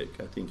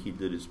Nick. I think he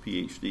did his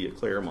PhD at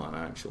Claremont,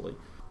 actually.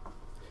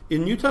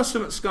 In New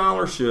Testament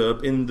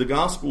scholarship, in the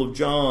Gospel of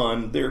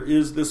John, there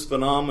is this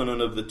phenomenon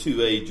of the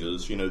two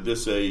ages,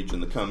 this age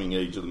and the coming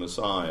age of the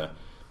Messiah.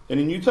 And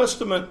in New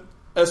Testament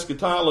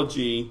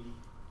eschatology,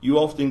 you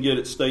often get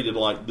it stated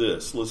like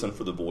this. Listen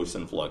for the voice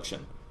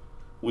inflection.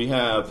 We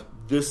have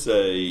this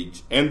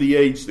age and the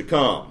age to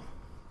come,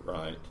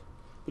 right?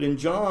 But in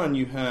John,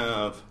 you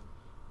have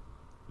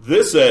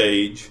this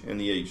age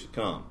and the age to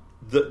come.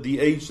 The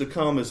age to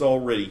come is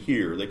already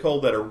here. They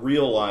call that a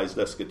realized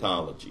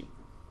eschatology.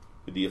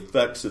 The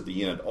effects at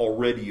the end.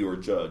 Already you are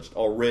judged.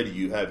 Already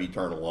you have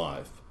eternal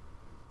life.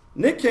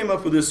 Nick came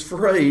up with this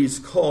phrase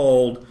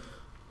called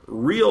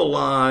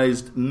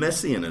realized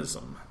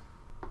messianism,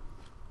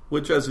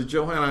 which as a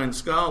Johannine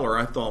scholar,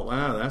 I thought,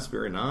 wow, that's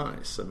very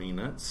nice. I mean,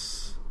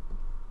 that's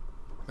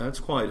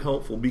quite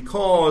helpful,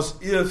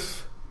 because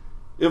if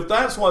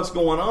that's what's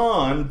going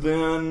on,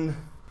 then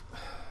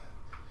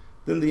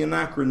the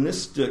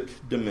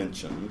anachronistic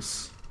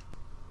dimensions,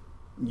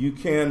 you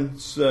can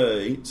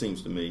say, it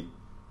seems to me,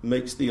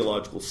 makes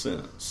theological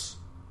sense.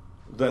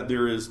 That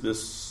there is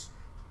this,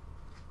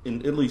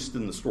 at least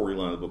in the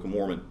storyline of the Book of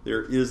Mormon,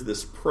 there is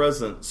this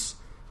presence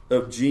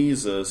of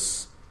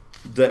Jesus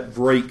that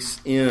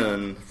breaks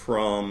in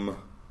from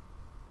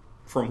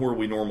where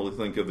we normally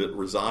think of it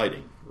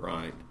residing,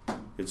 right?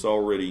 It's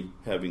already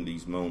having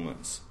these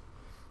moments.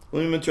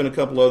 Let me mention a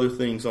couple other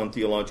things on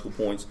theological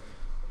points,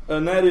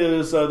 and that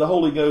is the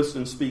Holy Ghost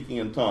and speaking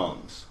in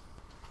tongues.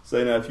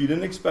 Say, now, if you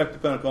didn't expect a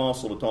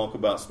Pentecostal to talk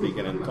about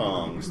speaking in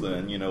tongues,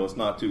 then, it's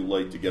not too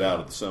late to get out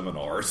of the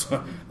seminars.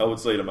 I would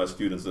say to my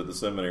students at the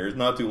seminary, it's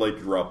not too late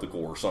to drop the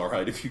course, all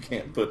right, if you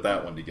can't put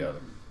that one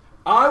together.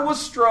 I was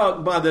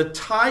struck by the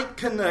tight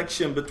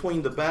connection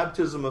between the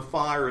baptism of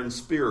fire and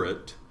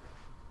spirit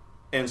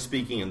and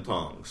speaking in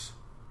tongues.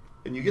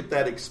 And you get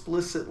that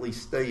explicitly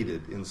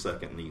stated in 2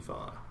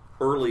 Nephi,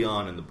 early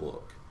on in the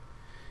book.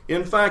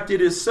 In fact,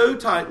 it is so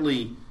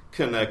tightly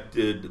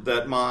connected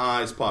that my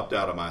eyes popped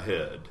out of my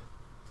head,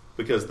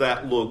 because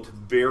that looked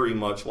very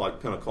much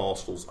like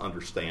Pentecostals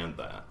understand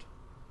that.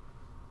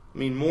 I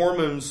mean,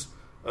 Mormonism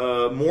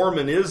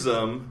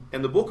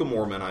and the Book of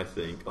Mormon, I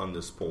think, on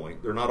this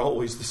point, they're not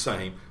always the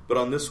same, but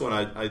on this one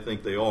I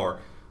think they are.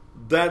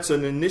 That's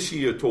an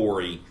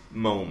initiatory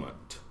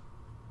moment,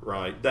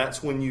 right?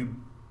 That's when you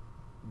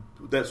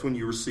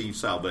receive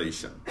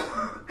salvation.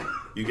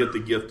 You get the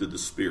gift of the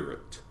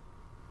Spirit.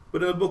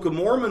 But in the Book of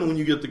Mormon, when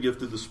you get the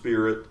gift of the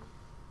Spirit,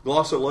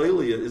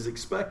 glossolalia is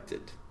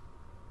expected.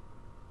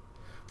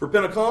 For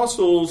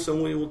Pentecostals,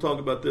 and we will talk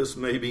about this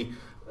maybe,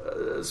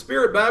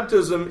 Spirit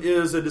baptism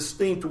is a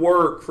distinct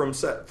work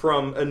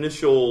from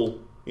initial,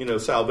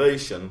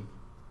 salvation,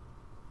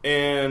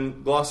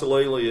 and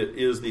glossolalia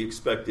is the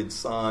expected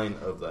sign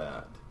of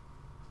that.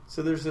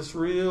 So there's this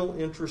real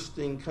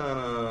interesting kind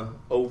of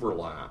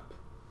overlap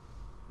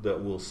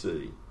that we'll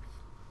see.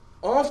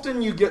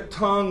 Often you get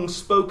tongues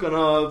spoken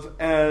of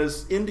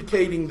as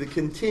indicating the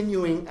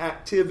continuing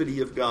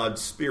activity of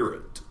God's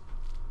Spirit.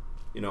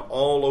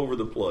 All over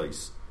the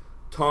place.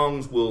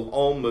 Tongues will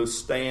almost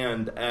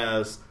stand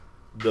as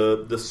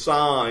the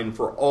sign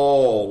for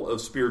all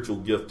of spiritual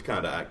gift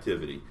kind of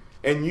activity.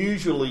 And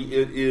usually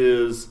it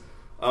is,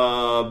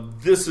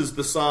 this is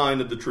the sign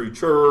of the true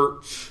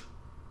church.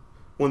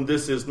 When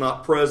this is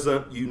not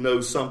present, you know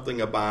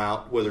something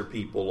about whether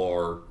people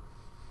are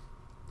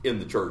in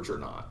the church or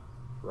not.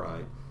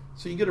 Right?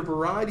 So you get a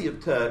variety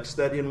of texts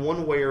that in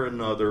one way or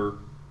another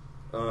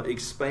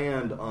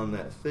expand on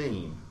that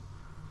theme.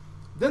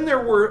 Then there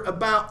were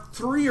about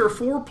 3 or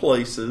 4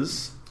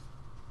 places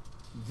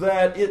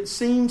that it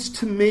seems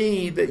to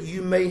me that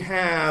you may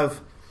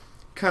have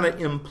kind of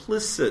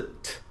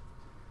implicit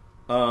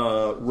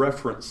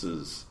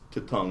references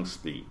to tongue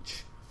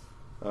speech.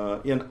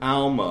 In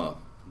Alma,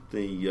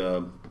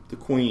 the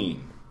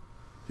queen,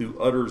 who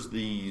utters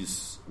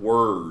these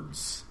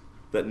words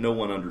that no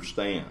one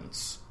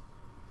understands.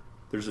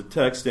 There's a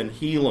text in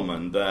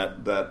Helaman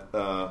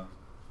that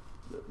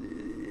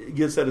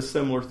gets at a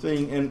similar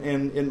thing,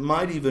 and it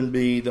might even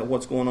be that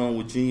what's going on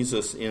with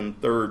Jesus in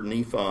 3rd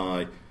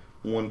Nephi,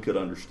 one could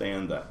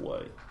understand that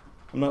way.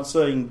 I'm not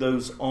saying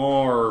those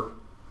are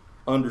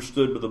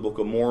understood by the Book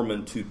of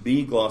Mormon to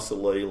be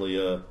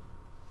glossolalia,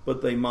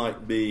 but they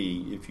might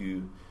be if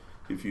you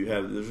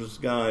have. There's this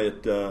guy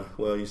at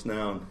he's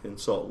now in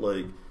Salt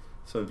Lake.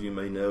 Some of you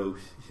may know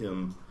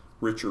him,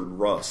 Richard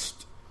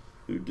Rust,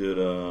 who did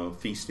a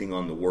Feasting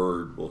on the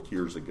Word book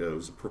years ago. He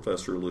was a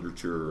professor of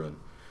literature, and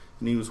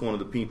he was one of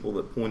the people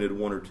that pointed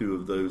 1 or 2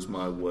 of those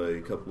my way,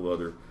 a couple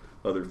of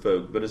other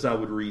folk. But as I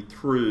would read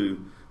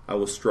through, I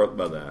was struck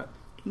by that.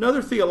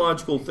 Another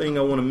theological thing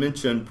I want to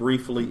mention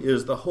briefly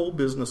is the whole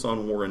business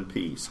on war and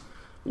peace.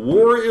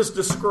 War is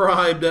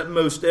described at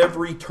most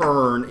every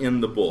turn in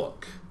the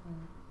book.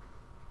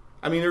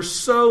 I mean, there's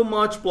so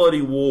much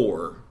bloody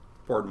war,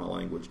 pardon my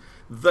language,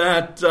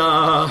 that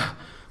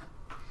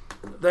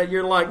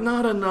you're like,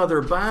 not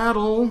another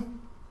battle.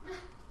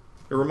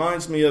 It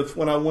reminds me of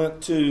when I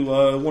went to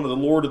one of the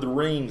Lord of the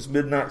Rings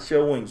midnight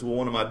showings with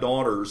one of my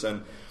daughters,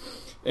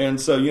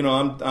 and so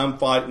I'm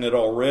fighting it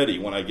already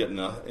when I get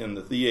in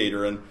the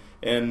theater,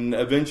 and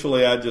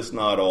eventually I just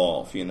nod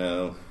off, and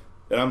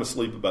I'm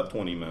asleep about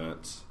 20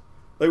 minutes.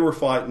 They were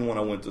fighting when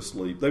I went to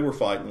sleep. They were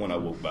fighting when I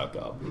woke back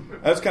up.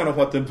 That's kind of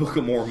what the Book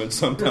of Mormon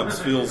sometimes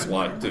feels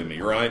like to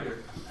me, right?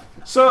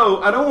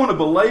 So I don't want to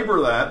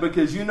belabor that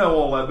because you know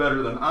all that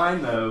better than I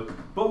know.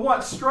 But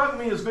what struck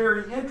me as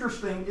very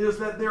interesting is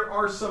that there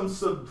are some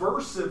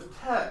subversive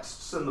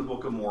texts in the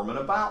Book of Mormon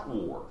about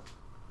war.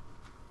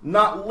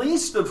 Not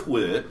least of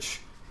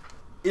which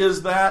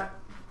is that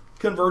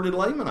converted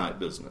Lamanite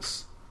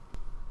business.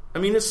 I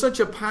mean, it's such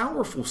a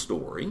powerful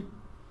story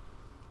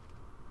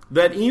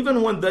that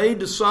even when they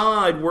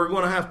decide we're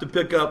going to have to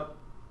pick up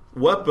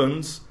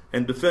weapons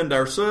and defend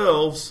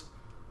ourselves,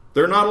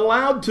 they're not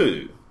allowed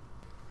to.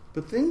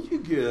 But then you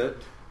get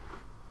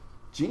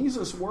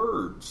Jesus'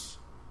 words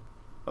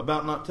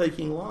about not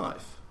taking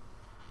life.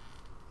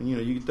 And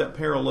you get that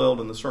paralleled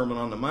in the Sermon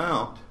on the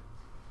Mount.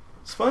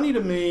 It's funny to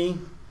me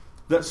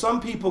that some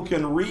people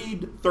can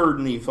read 3rd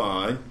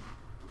Nephi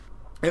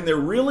and they're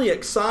really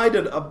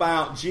excited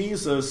about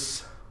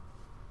Jesus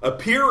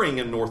appearing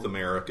in North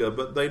America,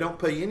 but they don't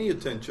pay any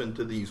attention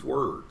to these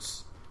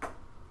words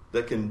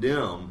that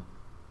condemn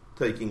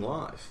taking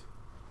life.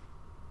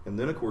 And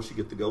then, of course, you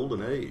get the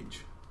Golden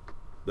Age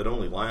that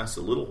only lasts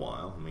a little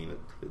while. I mean,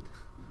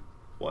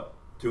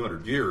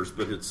 200 years,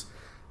 but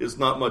it's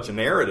not much a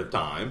narrative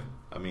time.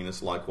 I mean,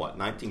 it's like,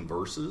 19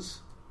 verses?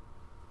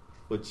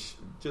 Which,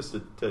 just to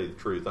tell you the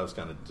truth, I was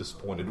kind of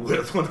disappointed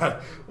with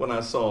when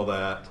I saw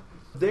that.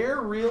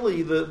 They're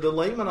really, the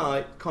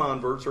Lamanite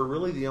converts are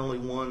really the only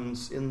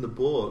ones in the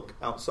book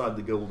outside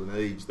the Golden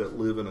Age that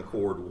live in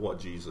accord with what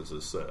Jesus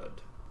has said.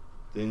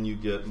 Then you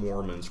get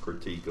Mormon's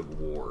critique of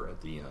war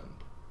at the end.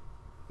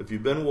 If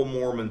you've been with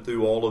Mormon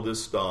through all of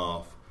this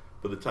stuff,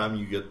 by the time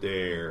you get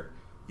there,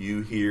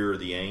 you hear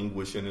the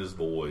anguish in his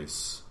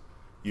voice.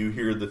 You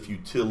hear the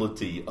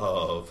futility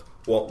of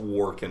what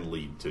war can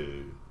lead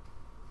to.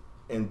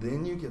 And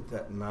then you get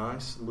that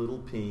nice little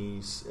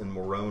piece in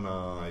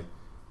Moroni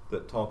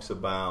that talks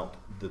about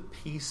the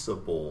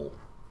peaceable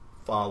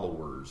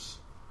followers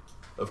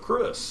of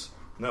Chris.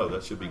 No,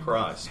 that should be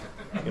Christ.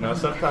 I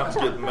sometimes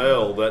get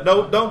mail that,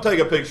 no, don't take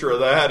a picture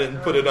of that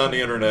and put it on the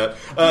internet.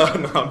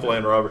 No, I'm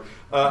playing Robert.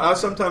 I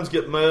sometimes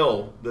get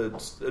mail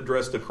that's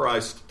addressed to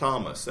Christ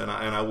Thomas, and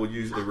I would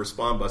usually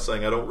respond by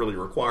saying I don't really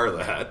require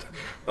that.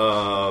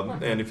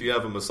 And if you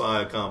have a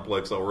Messiah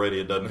complex already,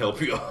 it doesn't help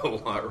you a whole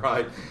lot,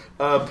 right?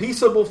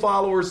 Peaceable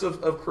followers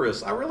of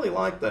Chris. I really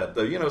like that,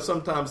 though.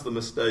 Sometimes the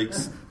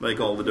mistakes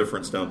make all the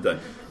difference, don't they?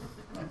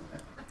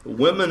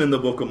 Women in the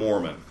Book of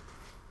Mormon.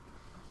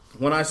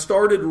 When I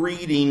started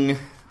reading,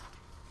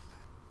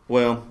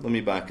 let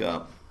me back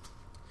up.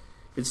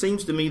 It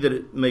seems to me that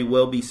it may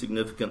well be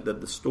significant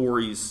that the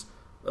stories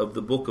of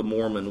the Book of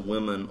Mormon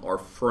women are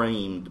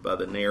framed by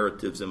the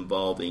narratives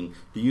involving,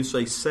 do you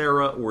say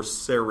Sarah or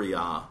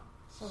Sariah?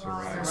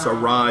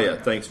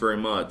 Sariah, thanks very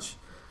much.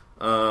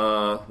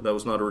 That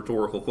was not a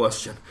rhetorical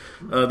question.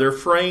 They're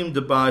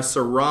framed by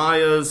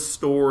Sariah's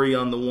story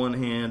on the one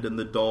hand and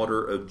the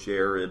daughter of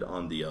Jared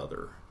on the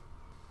other.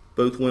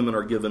 Both women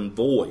are given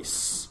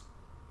voice,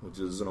 which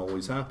doesn't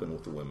always happen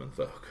with the women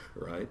folk,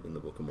 right, in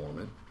the Book of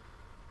Mormon.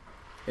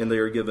 And they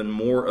are given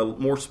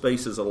more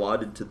spaces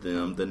allotted to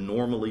them than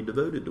normally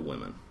devoted to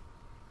women.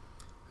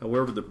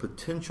 However, the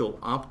potential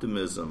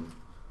optimism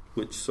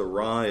which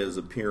Sariah's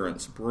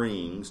appearance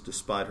brings,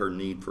 despite her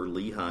need for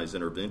Lehi's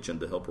intervention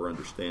to help her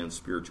understand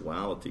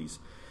spiritualities,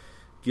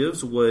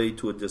 gives way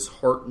to a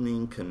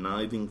disheartening,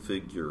 conniving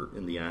figure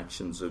in the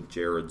actions of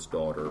Jared's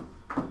daughter,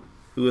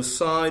 who,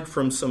 aside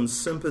from some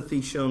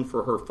sympathy shown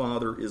for her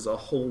father, is a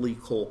wholly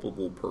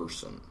culpable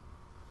person.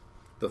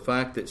 The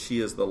fact that she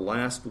is the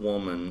last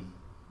woman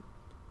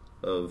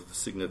of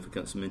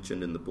significance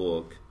mentioned in the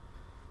book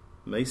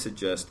may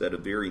suggest that a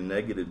very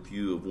negative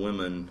view of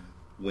women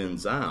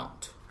wins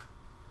out.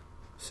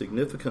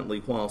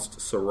 Significantly, whilst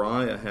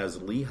Sariah has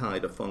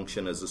Lehi to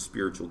function as a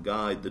spiritual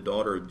guide, the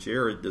daughter of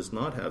Jared does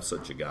not have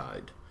such a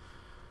guide,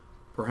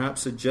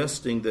 perhaps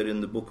suggesting that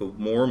in the Book of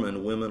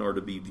Mormon, women are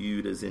to be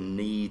viewed as in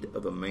need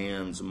of a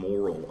man's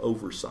moral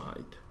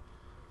oversight.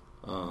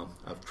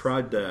 I've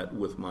tried that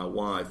with my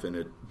wife, and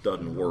it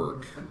doesn't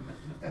work.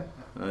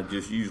 I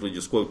usually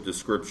just quote the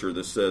scripture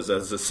that says,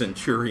 as the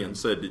centurion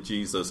said to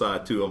Jesus, I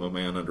too am a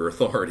man under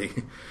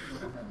authority.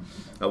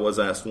 I was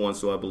asked once,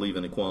 do I believe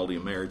in equality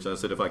in marriage? I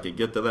said, if I could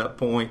get to that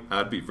point,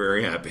 I'd be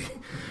very happy.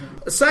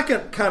 A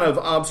second kind of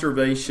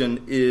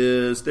observation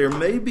is there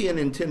may be an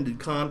intended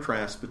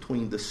contrast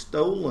between the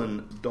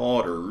stolen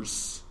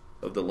daughters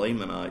of the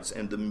Lamanites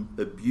and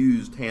the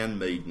abused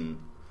handmaiden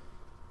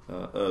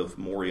of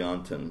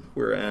Morianton,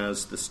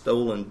 whereas the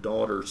stolen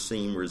daughters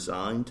seem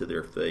resigned to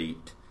their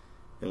fate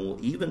and will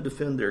even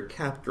defend their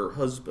captor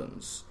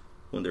husbands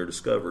when they're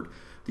discovered.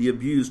 The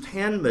abused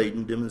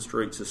handmaiden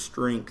demonstrates a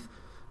strength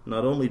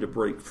not only to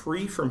break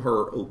free from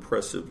her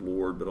oppressive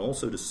lord, but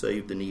also to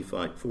save the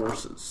Nephite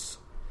forces.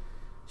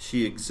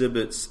 She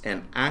exhibits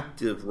an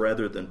active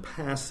rather than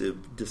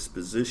passive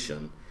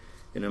disposition,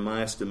 and in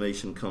my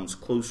estimation comes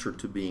closer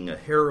to being a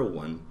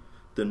heroine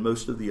than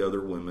most of the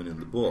other women in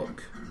the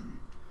book.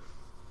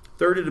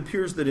 Third, it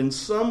appears that in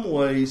some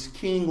ways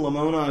King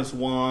Lamoni's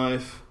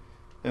wife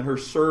and her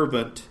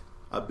servant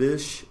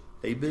Abish.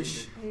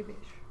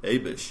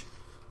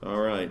 All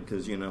right,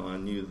 because, I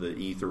knew the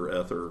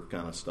ether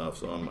kind of stuff,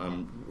 so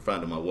I'm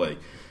finding my way.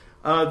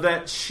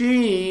 That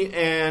she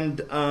and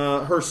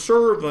her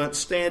servant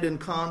stand in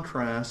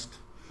contrast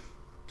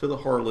to the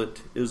harlot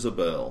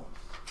Isabel.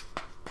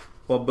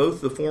 While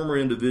both the former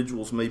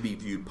individuals may be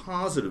viewed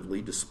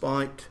positively,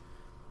 despite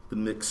the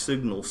mixed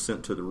signals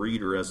sent to the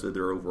reader as to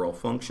their overall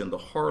function, the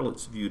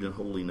harlot's viewed in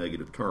wholly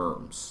negative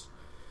terms.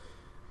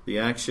 The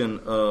action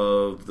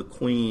of the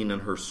queen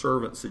and her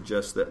servant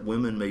suggests that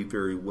women may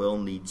very well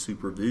need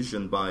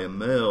supervision by a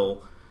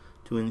male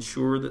to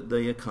ensure that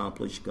they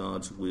accomplish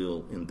God's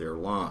will in their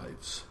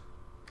lives.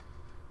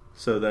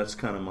 So that's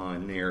kind of my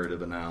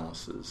narrative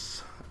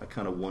analysis. I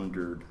kind of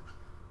wondered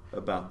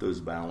about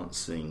those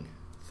balancing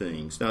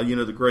things. Now,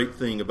 the great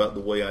thing about the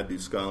way I do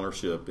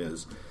scholarship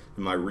is,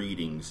 in my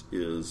readings,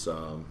 is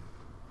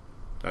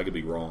I could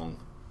be wrong.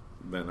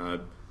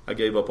 I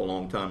gave up a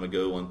long time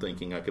ago on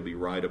thinking I could be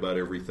right about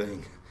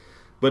everything.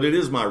 But it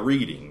is my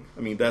reading.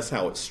 That's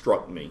how it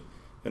struck me.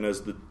 And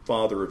as the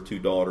father of 2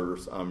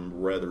 daughters,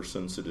 I'm rather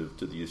sensitive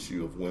to the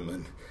issue of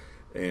women.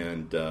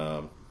 And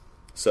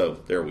so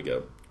there we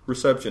go.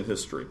 Reception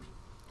history.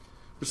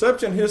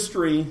 Reception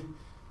history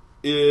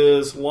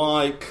is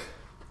like,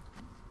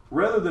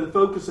 rather than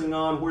focusing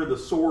on where the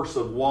source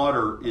of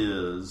water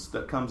is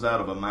that comes out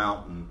of a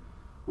mountain,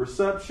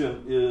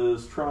 reception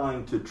is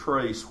trying to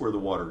trace where the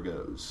water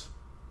goes.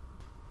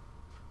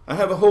 I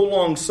have a whole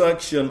long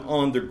section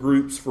on the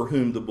groups for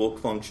whom the book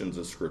functions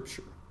as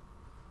Scripture.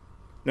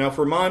 Now,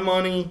 for my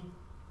money,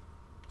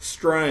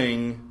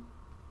 Strang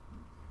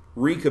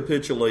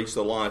recapitulates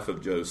the life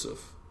of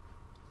Joseph.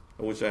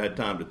 I wish I had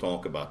time to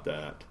talk about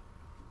that.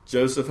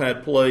 Joseph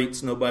had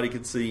plates nobody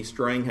could see.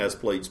 Strang has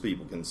plates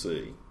people can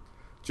see.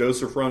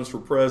 Joseph runs for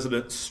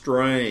president.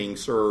 Strang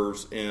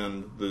serves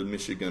in the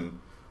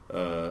Michigan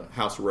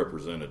House of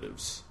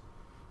Representatives.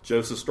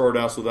 Joseph started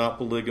out without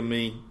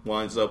polygamy,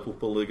 winds up with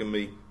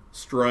polygamy.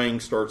 Strang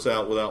starts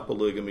out without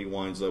polygamy,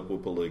 winds up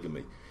with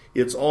polygamy.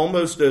 It's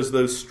almost as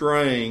though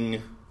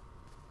Strang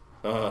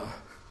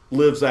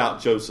lives out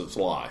Joseph's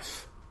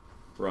life,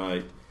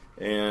 right?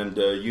 And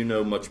you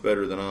know much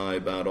better than I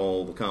about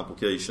all the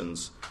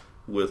complications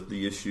with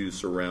the issues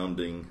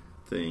surrounding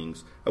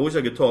things. I wish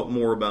I could talk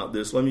more about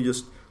this. Let me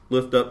just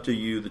lift up to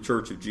you the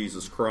Church of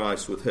Jesus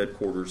Christ with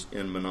headquarters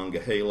in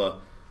Monongahela,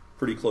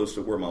 pretty close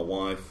to where my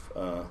wife's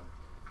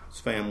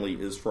family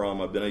is from.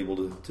 I've been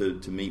able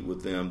to meet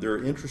with them. They're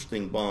an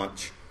interesting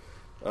bunch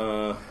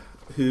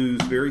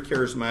who's very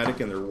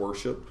charismatic in their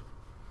worship.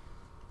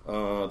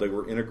 They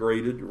were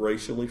integrated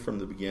racially from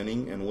the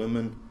beginning, and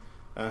women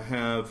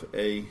have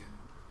a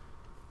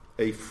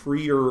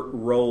freer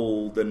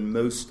role than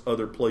most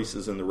other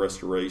places in the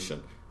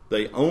Restoration.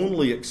 They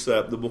only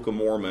accept the Book of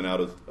Mormon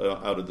out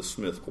of the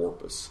Smith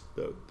corpus.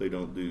 They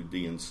don't do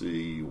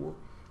D&C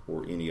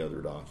or any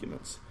other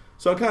documents.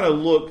 So I kind of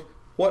look,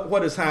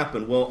 what has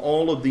happened? Well,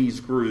 all of these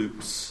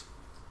groups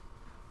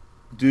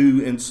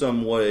do in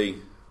some way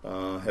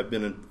have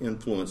been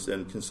influenced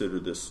and consider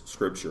this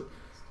Scripture.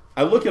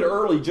 I look at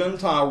early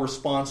Gentile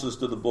responses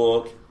to the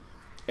book,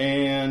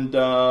 and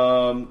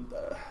I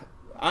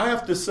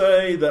have to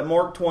say that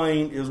Mark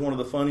Twain is one of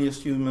the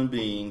funniest human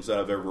beings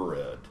I've ever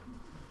read.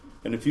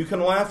 And if you can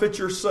laugh at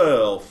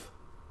yourself,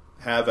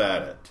 have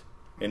at it.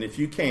 And if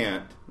you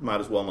can't, might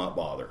as well not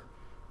bother.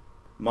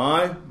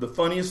 The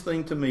funniest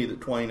thing to me that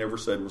Twain ever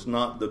said was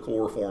not the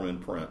chloroform in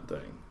print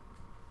thing,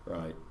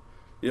 right?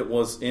 It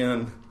was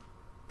in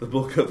the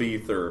Book of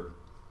Ether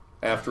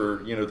after,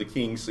 the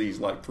king sees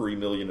like 3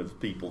 million of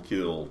people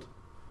killed.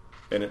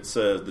 And it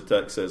says, the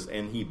text says,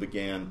 and he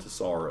began to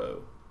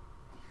sorrow.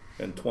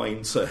 And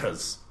Twain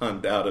says,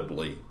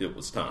 undoubtedly, it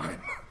was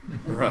time.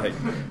 Right?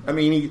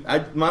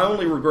 My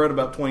only regret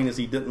about Twain is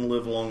he didn't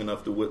live long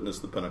enough to witness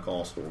the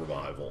Pentecostal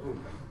revival,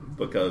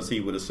 because he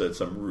would have said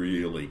some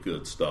really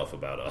good stuff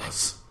about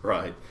us.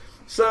 Right?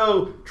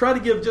 So, try to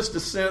give just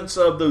a sense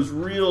of those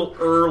real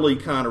early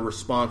kind of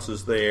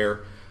responses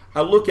there.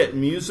 I look at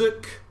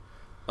music.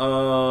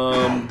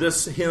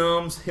 This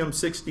hymn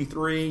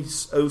 63,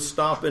 "Oh,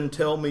 stop and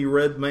tell me,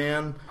 red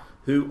man,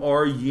 who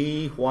are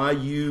ye, why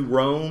you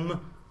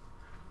roam?"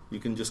 You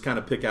can just kind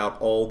of pick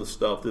out all the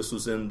stuff. This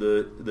was in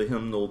the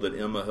hymnal that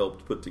Emma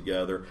helped put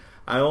together.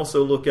 I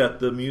also look at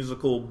the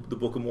musical, the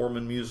Book of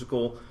Mormon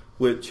musical,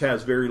 which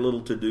has very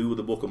little to do with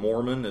the Book of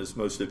Mormon, as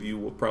most of you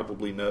will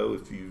probably know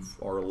if you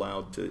are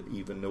allowed to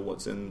even know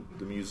what's in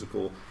the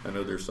musical. I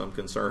know there's some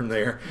concern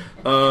there.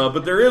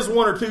 But there is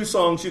 1 or 2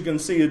 songs you can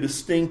see a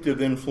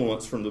distinctive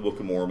influence from the Book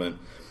of Mormon.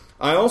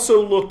 I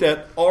also looked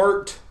at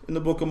art in the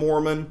Book of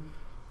Mormon.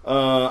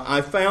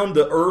 I found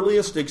the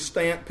earliest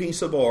extant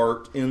piece of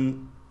art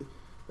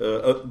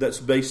that's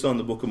based on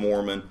the Book of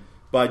Mormon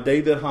by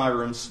David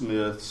Hiram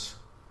Smith's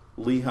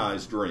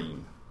Lehi's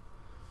Dream.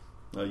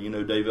 You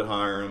know David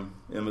Hiram.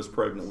 Emma's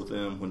pregnant with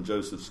him when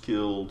Joseph's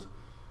killed.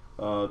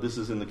 This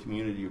is in the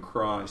Community of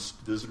Christ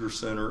Visitor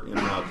Center in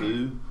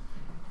Nauvoo.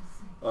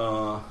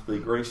 They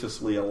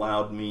graciously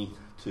allowed me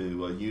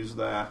to use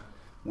that.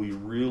 We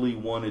really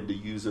wanted to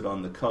use it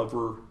on the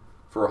cover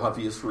for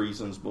obvious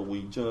reasons, but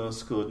we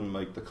just couldn't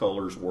make the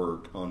colors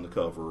work on the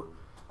cover.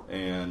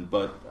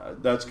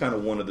 But that's kind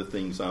of one of the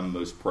things I'm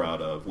most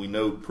proud of. We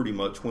know pretty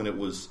much when it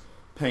was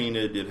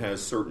painted. It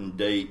has certain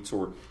dates,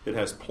 or it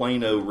has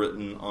Plano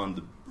written on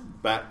the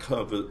back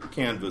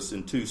canvas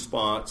in 2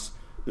 spots.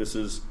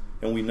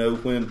 And we know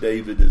when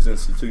David is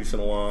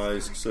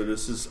institutionalized, so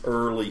this is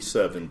early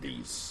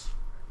 70s.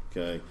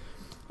 Okay.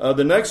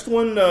 The next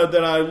one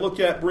that I look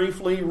at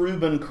briefly,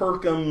 Reuben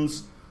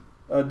Kirkham's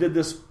did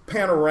this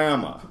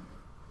panorama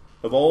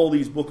of all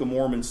these Book of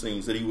Mormon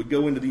scenes, that he would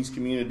go into these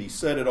communities,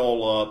 set it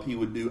all up. He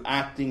would do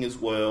acting as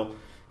well.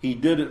 He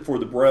did it for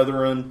the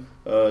brethren.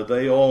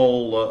 They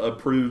all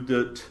approved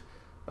it.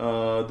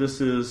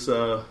 This is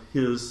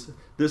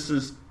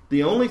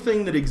the only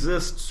thing that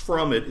exists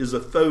from it is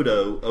a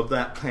photo of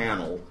that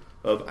panel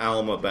of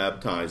Alma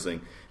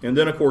baptizing. And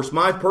then, of course,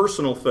 my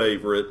personal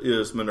favorite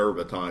is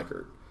Minerva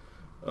Teichert.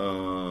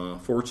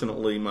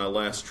 Fortunately, my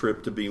last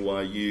trip to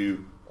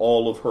BYU,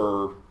 all of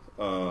her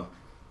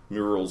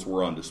murals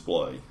were on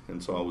display,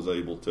 and so I was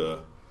able to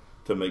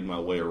make my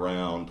way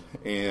around.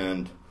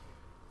 And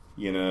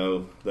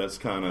that's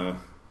kind of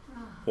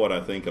what I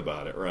think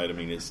about it, right? I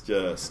mean,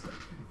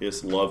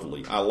 it's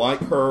lovely. I like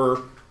her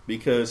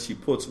because she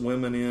puts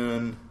women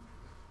in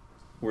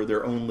where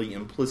they're only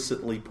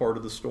implicitly part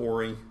of the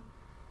story.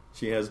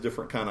 She has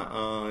different kind of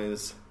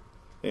eyes,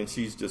 and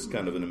she's just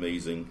kind of an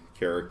amazing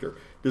character.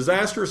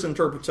 Disastrous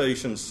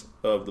interpretations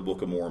of the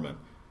Book of Mormon.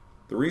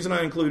 The reason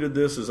I included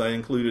this is I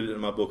included it in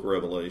my book of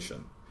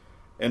Revelation.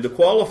 And to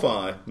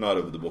qualify, not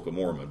of the Book of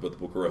Mormon, but the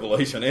Book of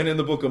Revelation, and in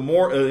the Book of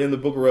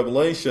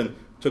Revelation,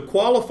 to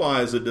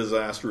qualify as a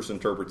disastrous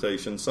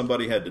interpretation,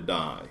 somebody had to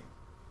die.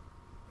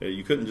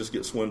 You couldn't just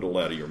get swindled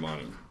out of your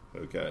money,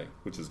 okay,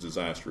 which is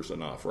disastrous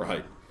enough,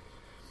 right?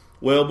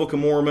 Well, Book of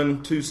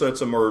Mormon, 2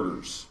 sets of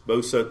murders,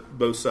 both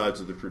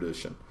sides of the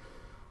tradition.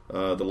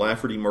 The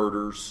Lafferty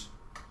murders,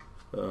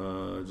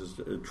 just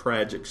a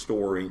tragic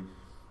story.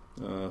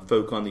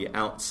 Folk on the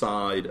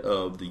outside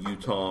of the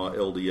Utah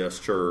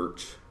LDS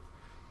Church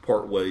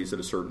part ways at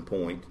a certain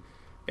point,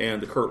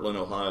 and the Kirtland,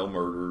 Ohio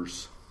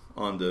murders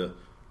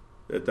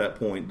at that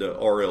point, the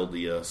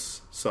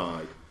RLDS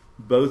side,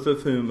 both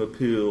of whom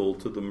appeal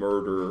to the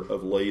murder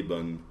of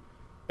Laban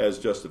as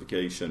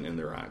justification in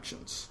their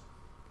actions.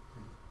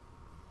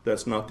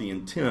 That's not the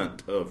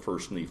intent of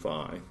First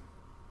Nephi,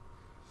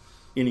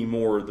 any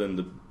more than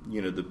the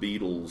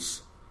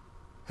Beatles'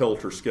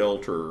 Helter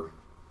Skelter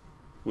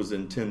was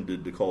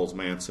intended to cause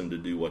Manson to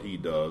do what he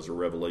does, or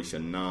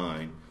Revelation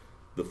 9,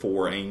 the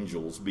 4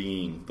 angels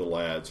being the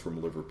lads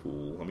from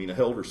Liverpool. I mean, a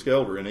Helter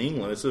Skelter in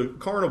England, it's a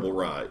carnival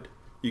ride.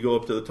 You go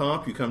up to the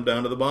top, you come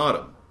down to the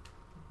bottom,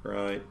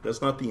 right? That's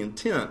not the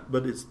intent,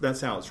 but that's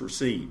how it's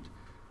received.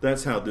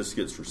 That's how this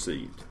gets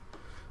received.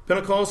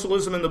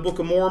 Pentecostalism in the Book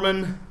of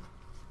Mormon.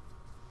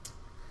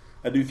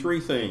 I do 3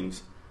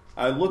 things.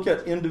 I look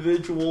at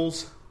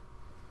individuals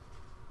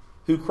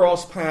who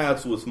cross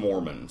paths with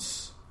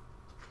Mormons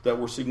that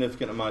were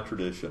significant in my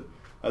tradition.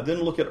 I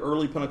then look at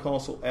early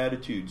Pentecostal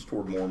attitudes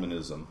toward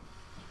Mormonism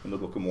in the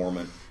Book of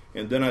Mormon,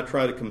 and then I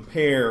try to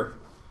compare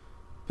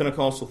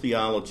Pentecostal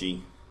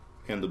theology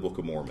and the Book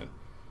of Mormon.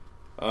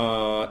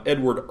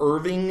 Edward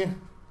Irving,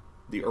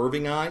 the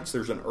Irvingites,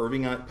 there's an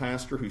Irvingite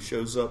pastor who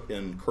shows up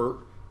in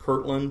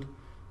Kirtland,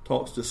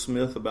 talks to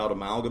Smith about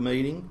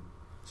amalgamating,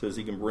 says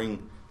he can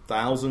bring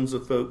thousands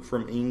of folk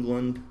from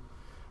England.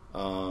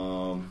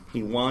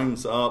 He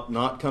winds up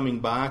not coming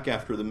back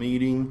after the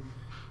meeting,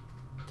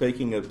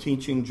 taking a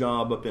teaching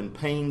job up in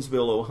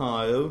Paynesville,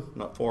 Ohio,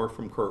 not far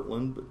from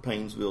Kirtland, but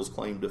Paynesville's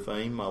claim to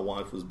fame. My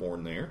wife was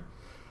born there.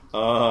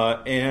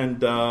 But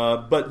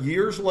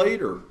years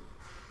later,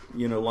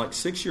 like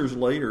 6 years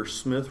later,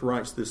 Smith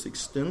writes this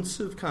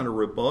extensive kind of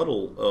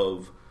rebuttal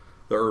of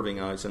the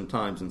Irvingites in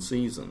Times and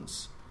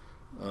Seasons,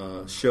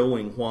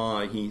 showing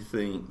why he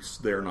thinks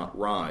they're not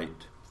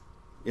right.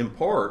 In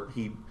part,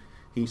 he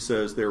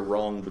says they're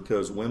wrong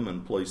because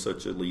women play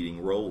such a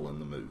leading role in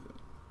the movement.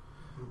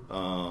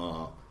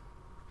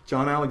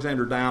 John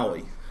Alexander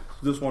Dowie.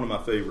 This is one of my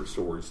favorite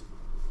stories.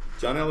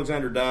 John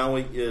Alexander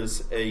Dowie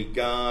is a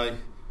guy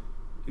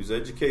who's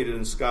educated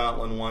in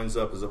Scotland, winds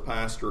up as a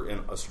pastor in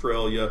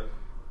Australia,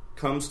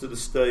 comes to the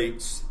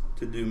States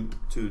to do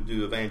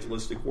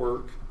evangelistic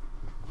work.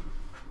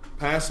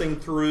 Passing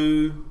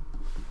through,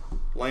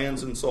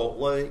 lands in Salt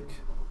Lake,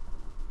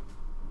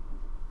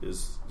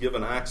 is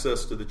given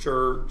access to the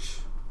church,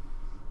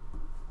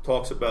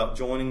 talks about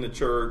joining the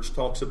church,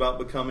 talks about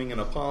becoming an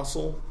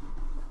apostle.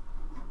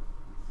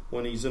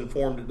 When he's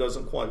informed it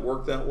doesn't quite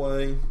work that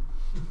way,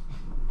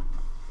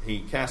 he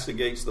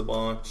castigates the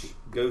bunch,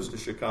 goes to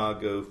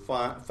Chicago,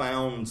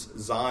 founds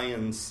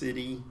Zion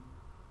City,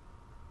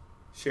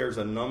 shares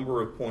a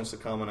number of points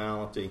of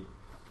commonality,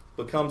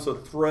 becomes a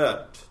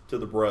threat to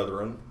the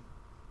brethren,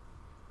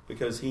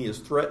 because he is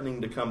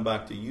threatening to come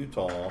back to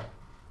Utah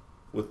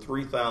with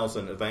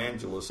 3,000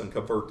 evangelists and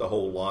convert the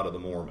whole lot of the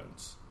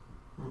Mormons.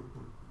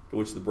 To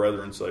which the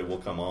brethren say, well,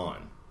 come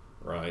on,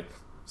 right?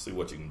 See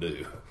what you can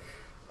do.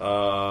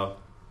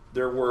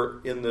 There were,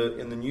 in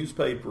the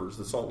newspapers,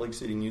 the Salt Lake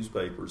City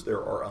newspapers,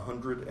 there are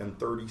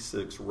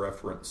 136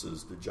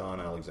 references to John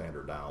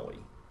Alexander Dowie.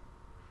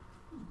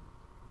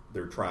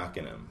 They're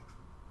tracking him.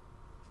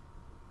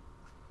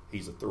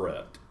 He's a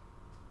threat.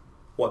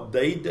 What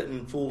they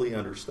didn't fully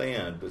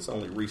understand, but it's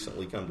only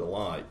recently come to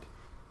light,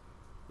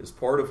 is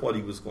part of what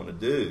he was going to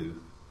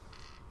do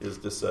is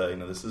to say,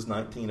 now this is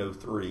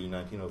 1903,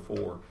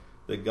 1904,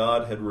 that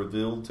God had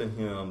revealed to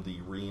him the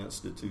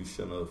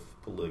reinstitution of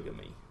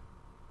polygamy.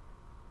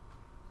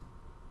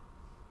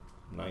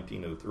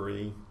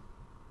 1903,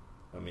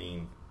 I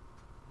mean,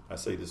 I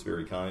say this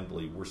very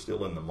kindly, we're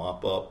still in the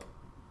mop-up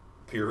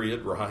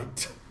period,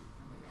 right?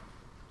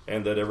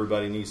 And that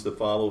everybody needs to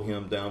follow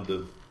him down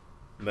to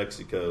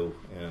Mexico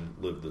and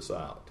live this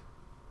out.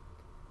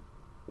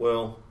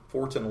 Well,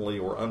 fortunately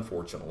or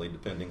unfortunately,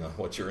 depending on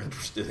what you're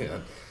interested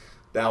in,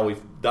 Dowie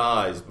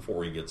dies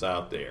before he gets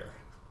out there.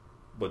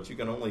 But you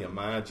can only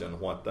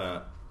imagine what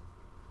that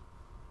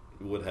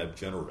would have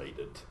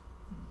generated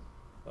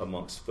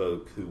amongst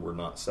folk who were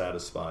not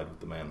satisfied with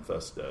the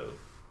manifesto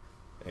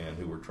and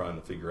who were trying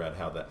to figure out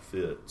how that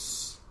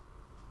fits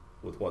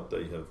with what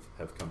they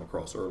have come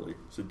across earlier.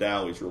 So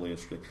Dowie's really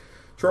interesting.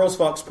 Charles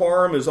Fox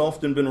Parham has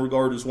often been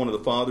regarded as one of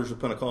the fathers of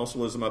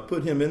Pentecostalism. I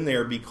put him in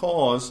there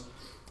because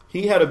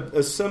he had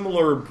a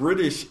similar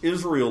British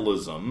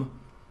Israelism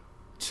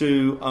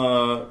to,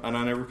 and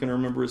I never can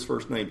remember his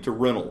first name, to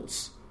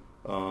Reynolds.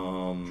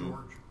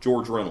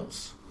 George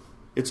Reynolds.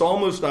 It's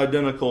almost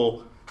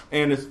identical,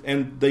 and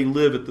they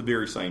live at the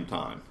very same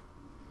time.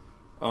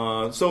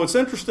 So it's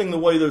interesting the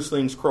way those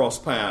things cross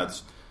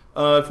paths.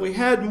 If we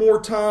had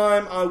more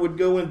time, I would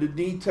go into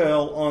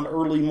detail on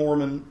early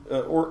Mormon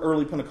or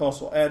early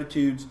Pentecostal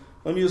attitudes.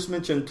 Let me just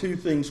mention two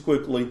things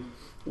quickly.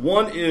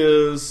 One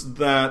is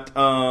that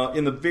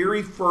in the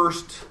very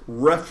first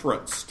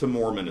reference to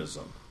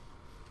Mormonism,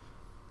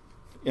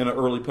 in an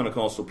early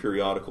Pentecostal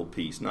periodical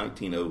piece,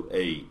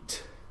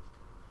 1908,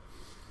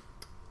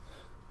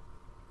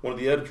 one of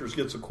the editors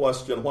gets a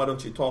question, why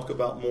don't you talk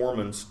about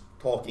Mormons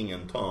talking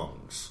in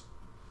tongues?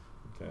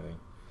 Okay.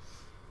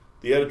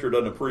 The editor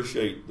doesn't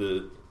appreciate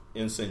the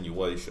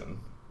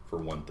insinuation, for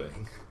one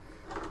thing.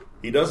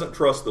 He doesn't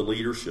trust the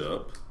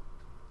leadership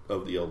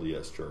of the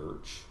LDS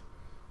Church.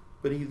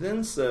 But he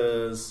then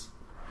says,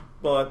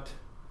 but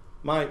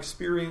my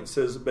experience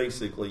has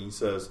basically, he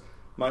says,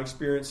 my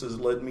experience has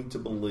led me to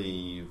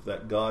believe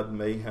that God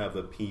may have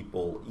a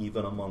people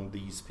even among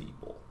these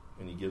people.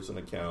 And he gives an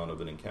account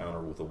of an encounter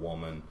with a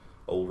woman,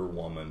 older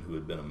woman who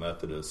had been a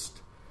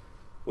Methodist,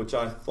 which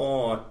I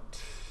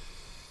thought,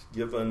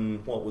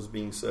 given what was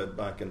being said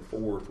back and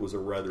forth, was a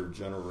rather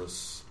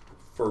generous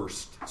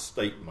first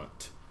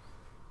statement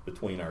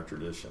between our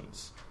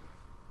traditions.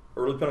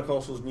 Early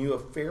Pentecostals knew a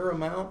fair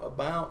amount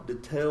about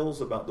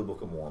details about the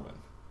Book of Mormon.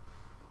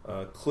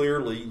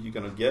 Clearly, you're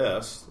going to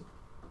guess,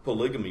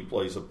 polygamy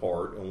plays a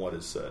part in what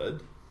is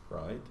said,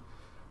 right?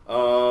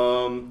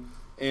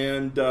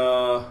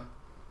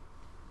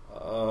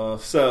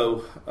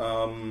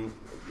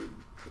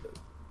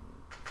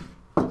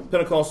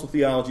 Pentecostal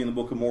theology in the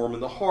Book of Mormon.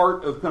 The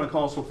heart of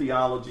Pentecostal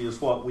theology is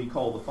what we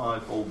call the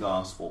fivefold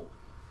gospel.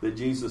 That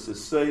Jesus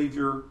is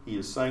Savior, He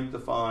is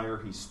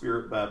Sanctifier, He's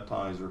Spirit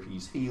Baptizer,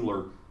 He's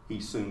Healer,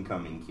 He's soon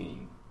coming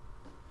King.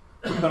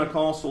 For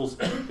Pentecostals,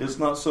 it's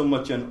not so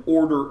much an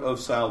order of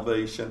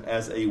salvation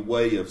as a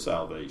way of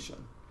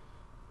salvation.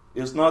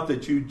 It's not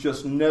that you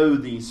just know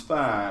these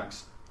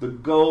facts. The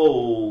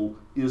goal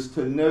is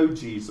to know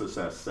Jesus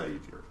as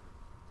Savior.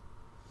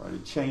 Right?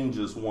 It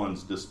changes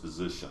one's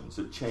dispositions.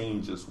 It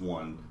changes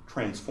one,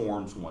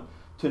 transforms one.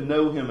 To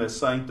know Him as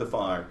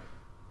Sanctifier,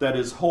 that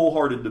is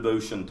wholehearted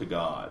devotion to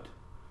God.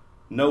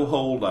 No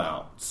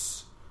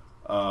holdouts.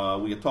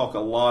 We can talk a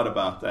lot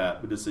about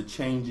that, but it's a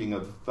changing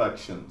of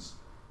affections.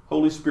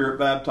 Holy Spirit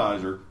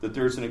Baptizer, that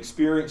there's an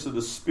experience of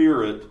the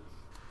Spirit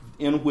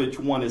in which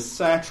one is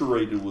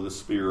saturated with the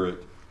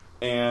Spirit,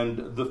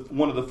 and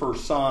one of the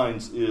first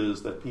signs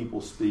is that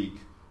people speak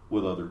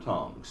with other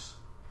tongues.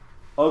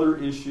 Other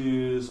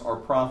issues are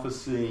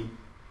prophecy,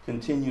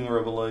 continuing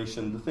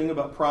revelation. The thing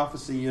about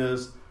prophecy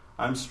is,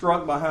 I'm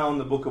struck by how in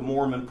the Book of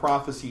Mormon,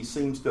 prophecy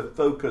seems to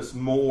focus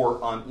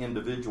more on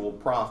individual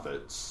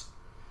prophets.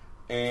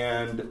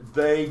 And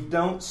they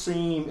don't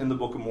seem, in the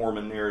Book of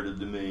Mormon narrative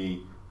to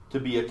me, to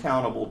be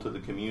accountable to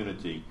the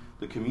community.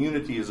 The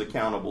community is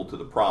accountable to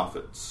the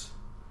prophets.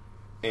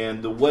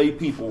 And the way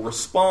people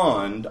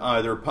respond,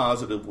 either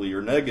positively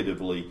or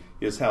negatively,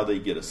 is how they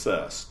get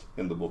assessed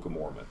in the Book of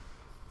Mormon.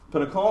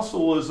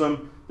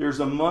 Pentecostalism, there's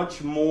a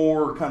much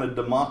more kind of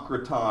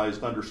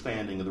democratized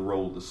understanding of the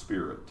role of the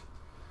Spirit.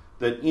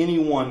 That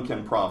anyone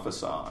can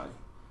prophesy.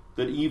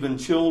 That even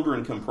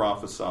children can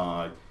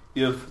prophesy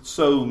if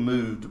so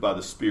moved by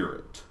the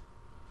Spirit.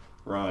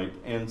 Right?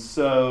 And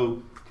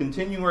so,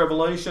 continuing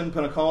revelation,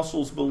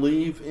 Pentecostals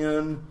believe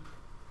in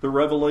the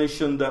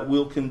revelation that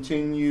will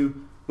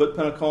continue, but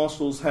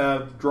Pentecostals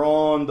have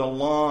drawn the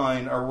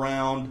line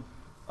around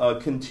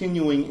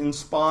continuing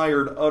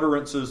inspired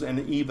utterances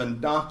and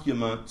even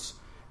documents,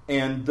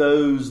 and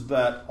those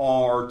that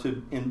are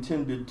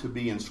intended to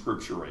be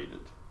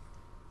inscripturated.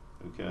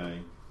 Okay?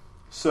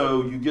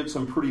 So you get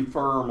some pretty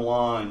firm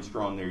lines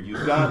drawn there.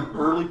 You've got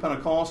early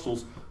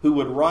Pentecostals who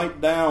would write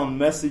down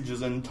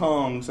messages in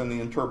tongues and the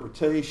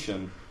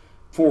interpretation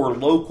for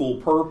local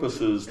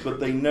purposes, but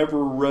they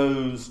never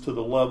rose to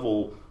the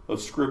level of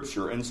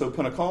Scripture. And so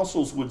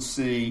Pentecostals would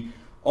see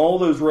all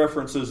those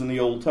references in the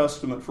Old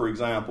Testament, for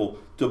example,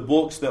 to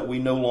books that we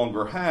no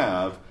longer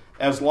have,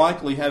 as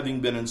likely having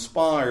been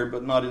inspired,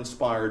 but not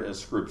inspired as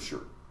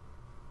Scripture.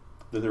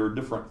 That there are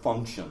different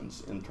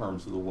functions in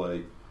terms of the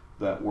way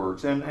that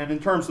works. And in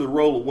terms of the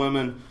role of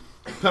women,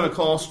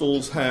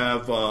 Pentecostals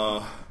have,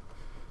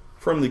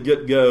 from the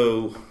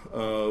get-go,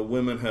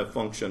 women have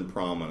functioned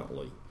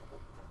prominently.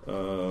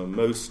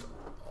 Most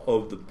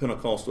of the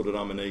Pentecostal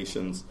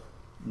denominations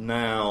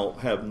now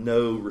have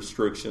no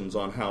restrictions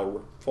on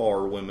how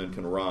far women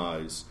can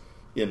rise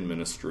in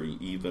ministry,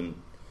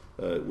 even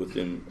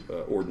within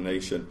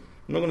ordination.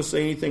 I'm not going to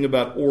say anything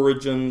about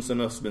origins,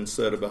 enough's been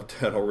said about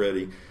that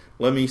already.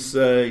 Let me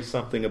say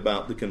something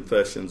about the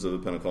confessions of the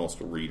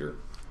Pentecostal reader.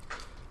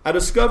 I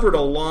discovered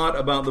a lot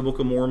about the Book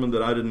of Mormon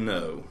that I didn't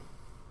know.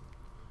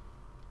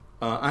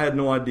 I had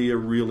no idea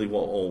really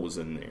what all was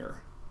in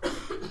there.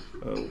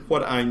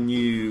 What I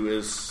knew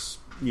is,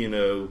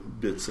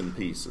 bits and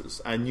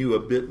pieces. I knew a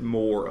bit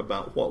more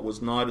about what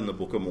was not in the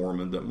Book of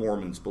Mormon that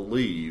Mormons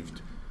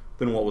believed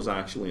than what was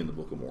actually in the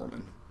Book of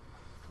Mormon.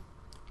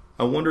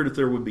 I wondered if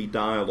there would be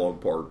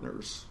dialogue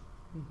partners.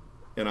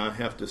 And I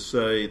have to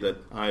say that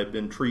I have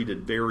been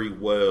treated very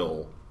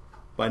well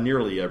by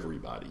nearly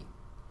everybody,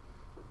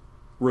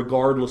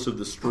 regardless of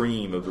the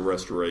stream of the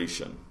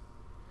Restoration.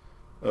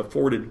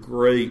 Afforded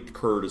great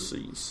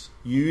courtesies.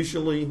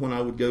 Usually when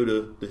I would go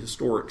to the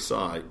historic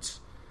sites,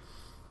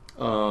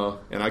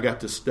 and I got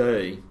to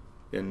stay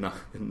in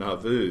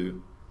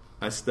Nauvoo,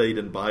 I stayed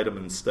in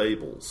Bideman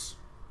Stables.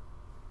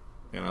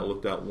 And I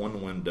looked out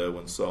one window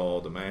and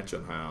saw the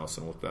mansion house,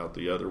 and looked out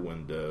the other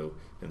window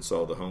and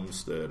saw the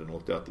homestead, and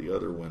looked out the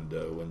other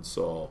window and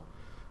saw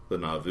the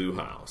Nauvoo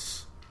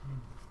house.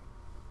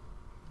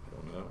 I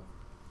don't know.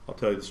 I'll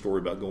tell you the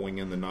story about going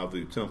in the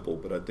Nauvoo temple,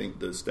 but I think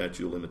the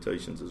statute of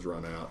limitations has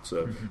run out,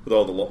 so with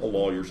all the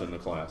lawyers in the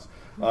class.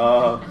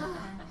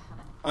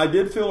 I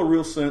did feel a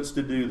real sense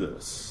to do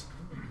this.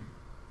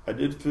 I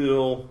did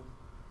feel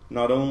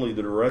not only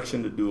the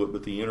direction to do it,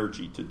 but the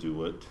energy to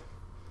do it.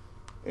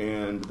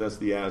 And that's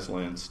the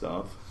Aslan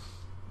stuff.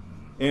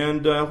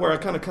 And where I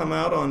kind of come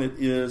out on it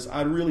is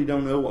I really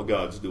don't know what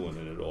God's doing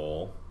in it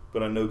all,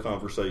 but I know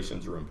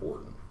conversations are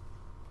important.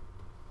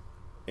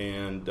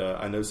 And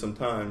I know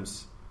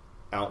sometimes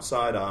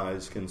outside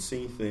eyes can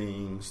see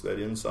things that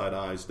inside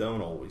eyes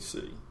don't always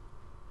see.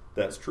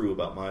 That's true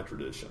about my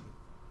tradition.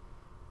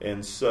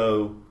 And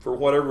so, for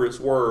whatever it's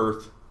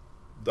worth,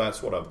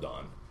 that's what I've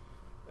done.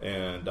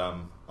 And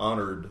I'm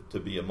honored to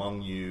be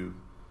among you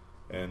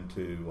and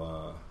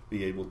to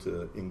be able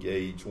to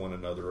engage one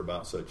another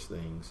about such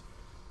things.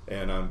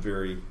 And I'm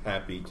very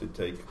happy to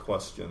take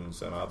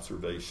questions and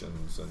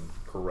observations and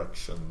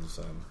corrections.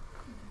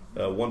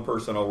 And one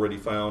person already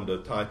found a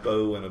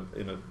typo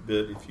in a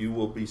bit. If you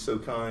will be so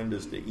kind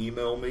as to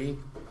email me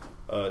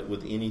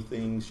with any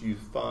things you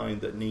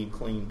find that need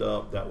cleaned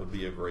up, that would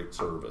be a great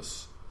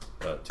service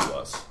to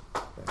us.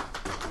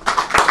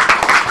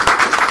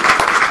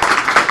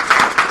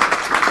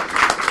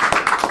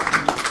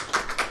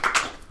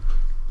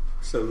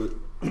 So,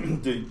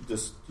 do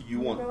you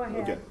want? Go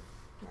ahead. Okay.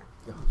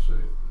 Yeah.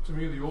 To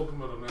me, the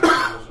ultimate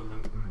anachronism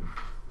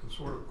and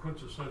sort of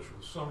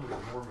quintessential summary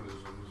of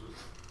Mormonism is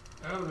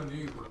that Adam and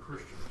Eve were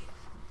Christians.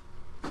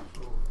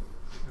 So,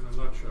 in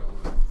a nutshell,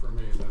 for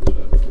me,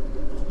 that's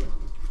it.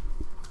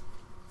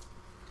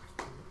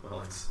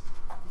 Well,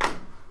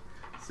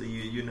 see,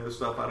 you know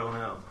stuff I don't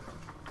know.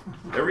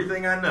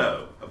 Everything I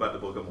know about the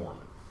Book of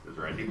Mormon is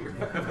right here.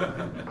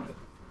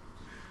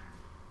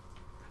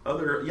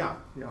 Yeah.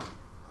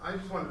 I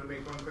just wanted to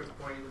make one quick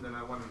point, and then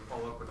I wanted to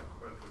follow up with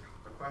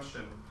a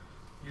question.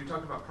 You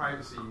talked about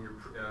privacy in your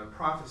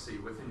prophecy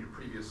within your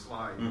previous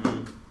slide.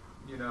 Mm-hmm.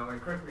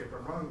 And correct me if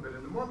I'm wrong, but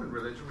in the Mormon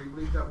religion, we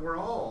believe that we're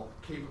all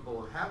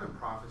capable of having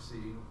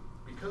prophecy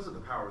because of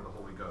the power of the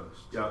Holy Ghost.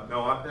 Yeah,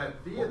 no,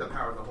 that via the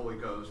power of the Holy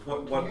Ghost,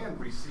 we can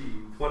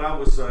receive. What I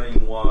was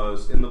saying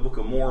was, in the Book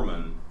of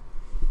Mormon,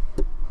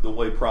 the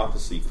way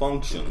prophecy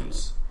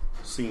functions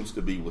seems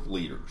to be with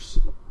leaders.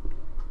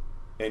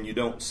 And you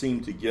don't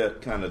seem to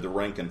get kind of the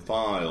rank and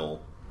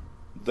file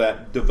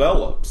that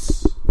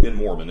develops in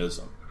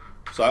Mormonism.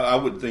 So I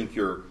would think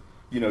you're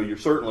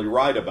certainly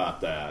right about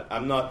that.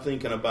 I'm not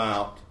thinking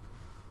about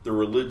the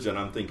religion,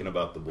 I'm thinking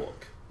about the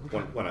book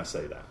when I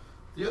say that.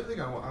 The other thing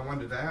I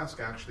wanted to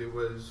ask actually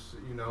was,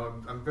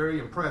 I'm very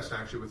impressed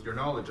actually with your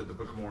knowledge of the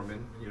Book of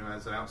Mormon,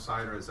 as an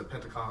outsider, as a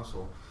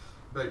Pentecostal,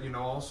 but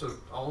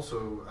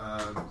also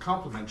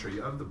complimentary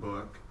of the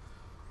book.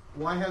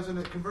 why hasn't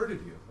it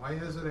converted you? Why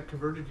hasn't it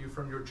converted you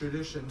from your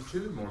tradition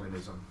to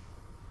Mormonism?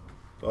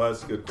 Well,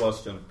 that's a good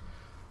question.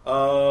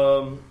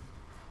 I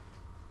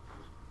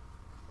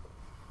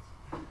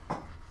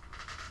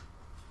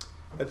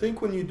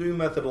think when you do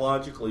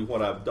methodologically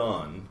what I've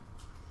done,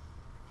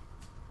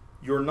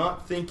 you're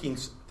not thinking,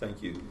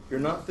 thank you, you're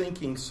not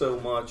thinking so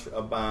much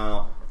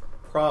about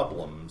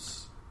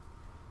problems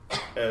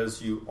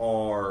as you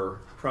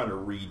are trying to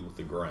read with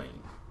the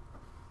grain.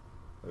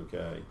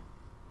 Okay?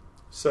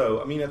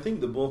 So, I mean, I think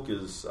the book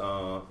is,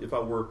 if I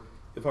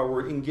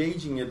were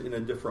engaging it in a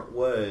different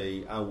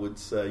way, I would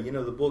say,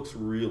 the book's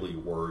really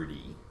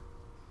wordy.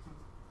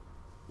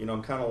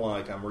 I'm kind of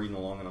like, I'm reading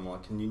along and I'm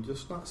like, can you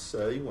just not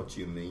say what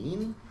you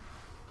mean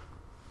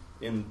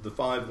in the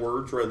 5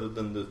 words rather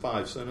than the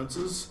 5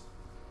 sentences?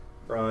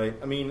 Right?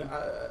 I mean,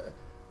 don't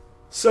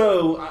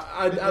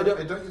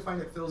you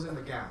find it fills in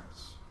the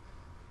gaps?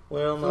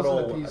 Well, not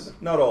always.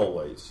 Not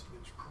always.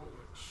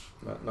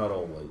 Not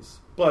always.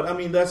 But I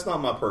mean, that's not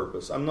my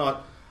purpose. I'm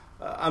not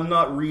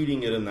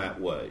reading it in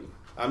that way.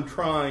 I'm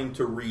trying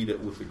to read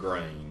it with the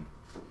grain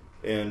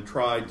and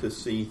try to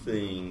see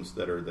things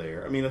that are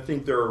there. I mean, I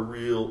think there are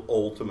real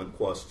ultimate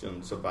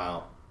questions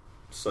about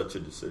such a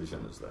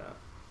decision as that.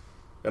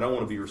 And I want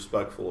to be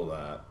respectful of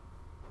that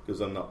because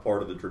I'm not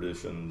part of the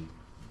tradition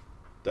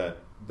that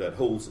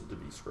holds it to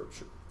be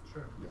Scripture.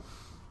 Sure. Yeah.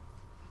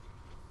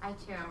 I,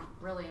 too, am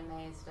really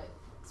amazed at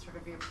sort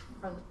of your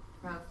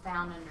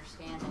profound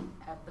understanding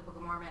of the Book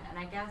of Mormon. And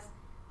I guess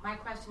my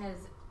question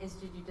is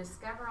did you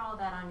discover all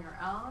that on your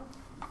own,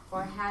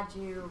 or had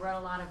you read a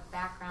lot of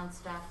background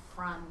stuff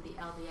from the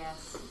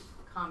LDS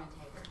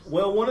commentators?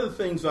 Well, one of the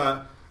things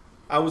I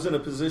was in a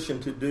position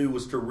to do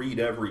was to read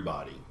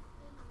everybody.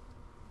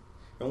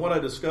 And what I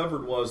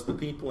discovered was the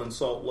people in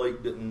Salt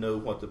Lake didn't know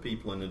what the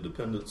people in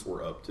Independence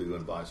were up to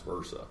and vice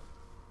versa.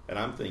 And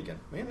I'm thinking,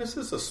 man, this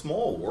is a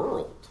small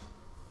world.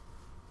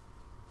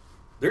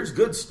 There's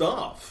good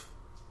stuff.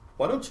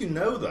 Why don't you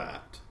know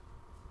that?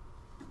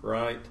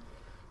 Right?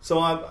 So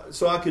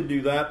I could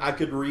do that. I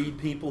could read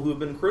people who have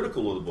been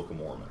critical of the Book of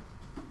Mormon.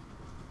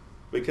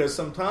 Because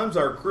sometimes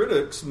our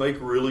critics make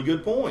really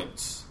good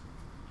points.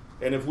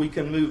 And if we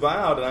can move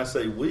out, and I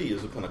say we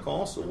as a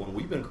Pentecostal, when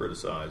we've been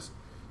criticized,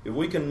 if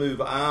we can move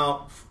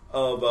out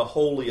of a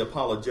wholly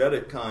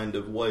apologetic kind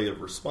of way of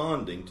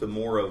responding to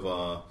more of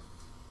a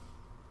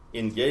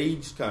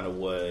engaged kind of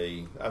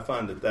way, I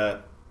find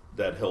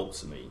that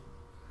helps me.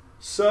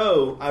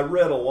 So I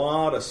read a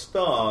lot of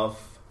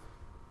stuff,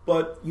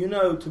 but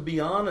to be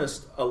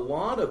honest, a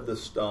lot of the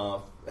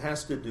stuff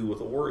has to do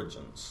with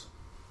origins.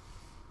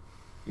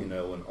 And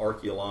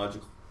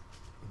archaeological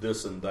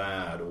this and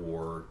that,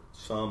 or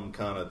some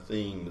kind of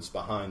thing that's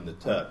behind the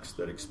text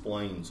that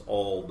explains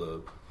all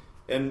the...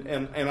 And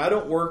I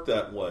don't work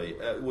that way.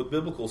 With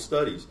biblical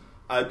studies,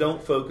 I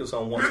don't focus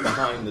on what's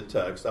behind the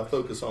text. I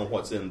focus on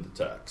what's in the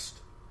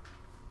text.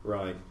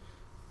 Right?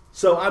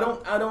 So I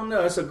don't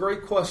know. It's a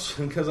great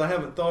question because I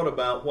haven't thought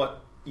about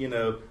what,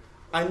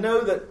 I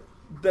know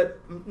that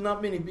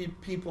not many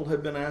people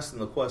have been asking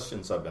the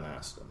questions I've been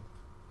asking.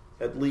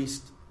 At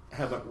least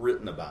haven't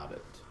written about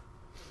it.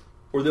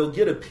 Or they'll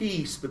get a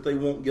piece, but they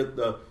won't get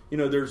the,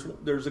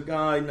 there's a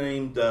guy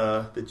named,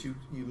 that you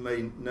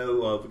may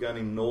know of, a guy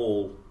named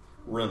Noel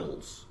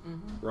Reynolds,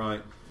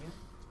 right?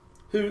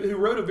 Yeah. Who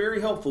wrote a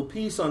very helpful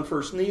piece on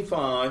First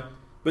Nephi,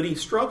 but he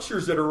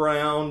structures it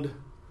around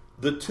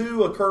the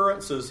 2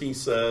 occurrences, he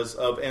says,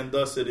 of "and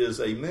thus it is,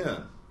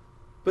 amen."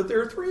 But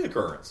there are 3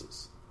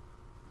 occurrences.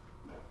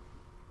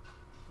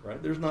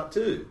 Right? There's not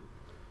 2.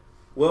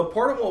 Well,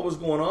 part of what was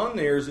going on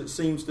there is, it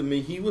seems to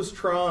me, he was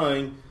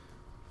trying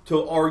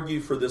to argue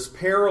for this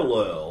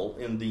parallel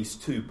in these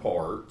 2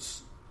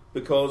 parts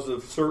because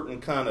of certain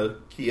kind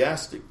of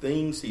chiastic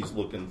things he's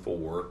looking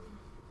for.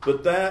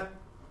 But that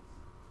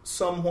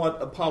somewhat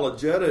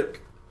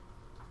apologetic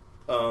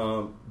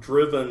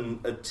driven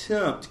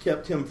attempt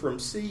kept him from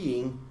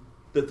seeing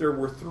that there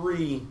were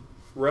 3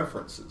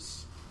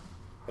 references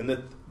and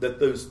that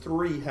those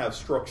 3 have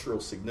structural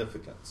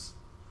significance.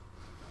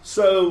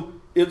 So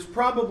it's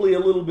probably a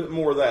little bit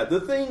more of that.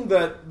 The thing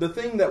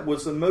that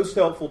was the most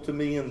helpful to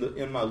me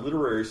in my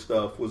literary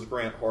stuff was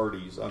Grant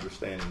Hardy's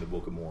understanding the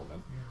Book of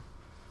Mormon.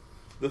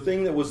 The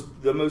thing that was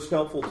the most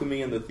helpful to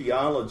me in the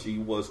theology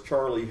was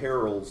Charlie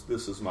Harrell's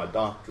 "This Is My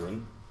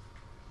Doctrine."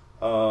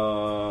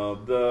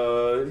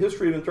 The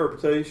history of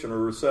interpretation or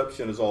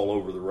reception is all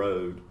over the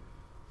road.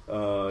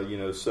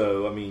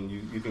 So I mean,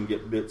 you can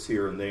get bits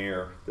here and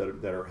there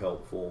that are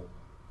helpful.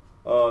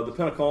 The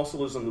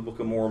Pentecostalism of the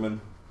Book of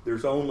Mormon.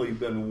 There's only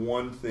been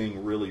one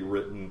thing really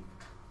written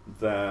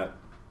that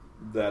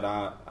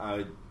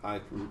I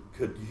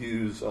could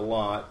use a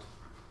lot.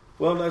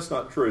 Well, that's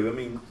not true. I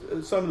mean,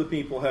 some of the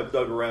people have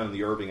dug around in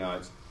the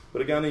Irvingites,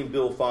 but a guy named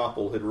Bill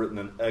Foppel had written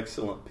an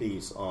excellent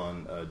piece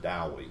on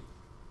Dowie,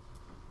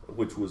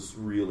 which was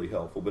really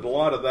helpful. But a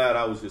lot of that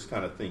I was just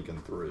kind of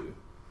thinking through.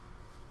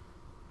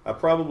 I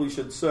probably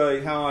should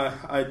say how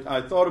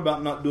I thought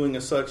about not doing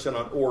a section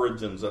on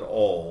origins at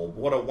all.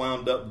 What I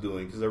wound up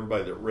doing, because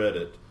everybody that read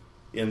it,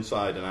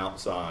 inside and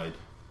outside,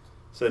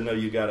 said, no,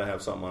 you got to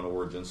have something on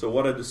origin. So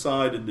what I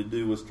decided to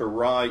do was to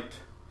write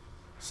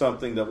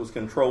something that was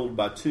controlled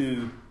by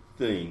two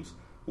things.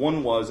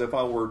 One was, if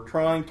I were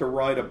trying to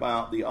write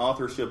about the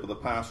authorship of the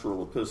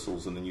pastoral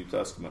epistles in the New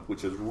Testament,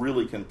 which is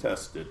really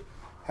contested,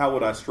 how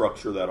would I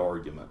structure that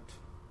argument?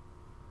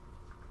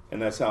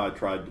 And that's how I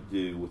tried to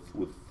do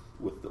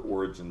with the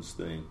origins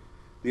thing.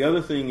 The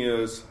other thing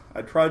is,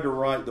 I tried to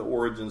write the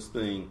origins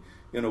thing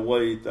in a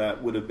way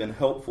that would have been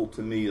helpful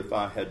to me if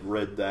I had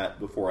read that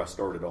before I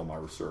started all my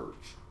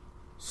research.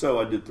 So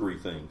I did three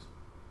things.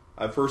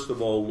 I first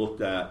of all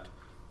looked at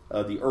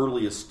the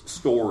earliest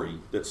story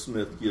that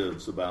Smith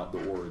gives about the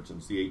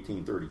origins, the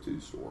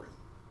 1832 story,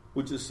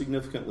 which is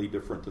significantly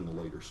different than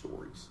the later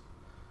stories.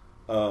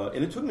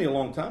 And it took me a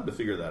long time to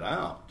figure that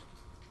out.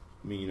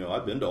 I mean,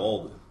 I've been to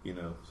all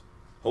the,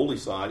 holy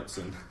sites,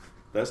 and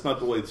that's not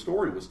the way the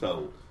story was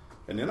told.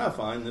 And then I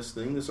find this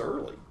thing this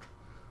early.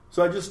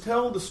 So I just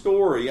tell the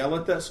story. I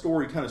let that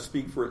story kind of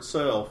speak for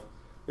itself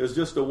as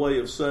just a way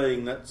of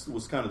saying that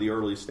was kind of the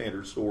earliest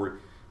standard story.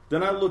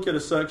 Then I look at a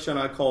section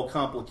I call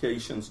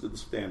complications to the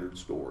standard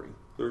story.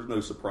 There's no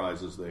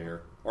surprises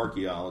there.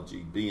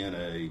 Archaeology,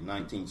 DNA,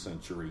 19th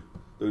century,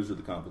 those are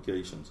the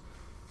complications.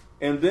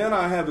 And then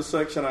I have a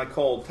section I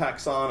call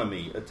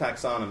taxonomy, a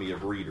taxonomy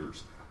of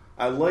readers.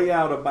 I lay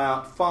out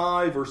about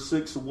 5 or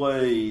 6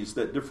 ways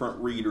that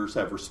different readers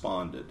have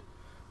responded.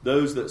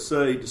 Those that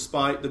say,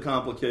 despite the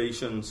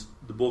complications,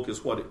 the book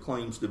is what it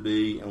claims to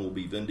be and will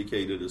be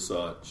vindicated as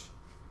such.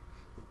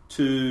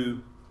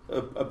 To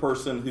a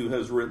person who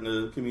has written,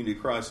 a Community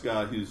of Christ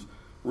guy who's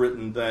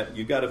written that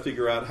you got to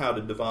figure out how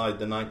to divide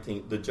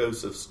the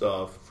Joseph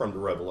stuff from the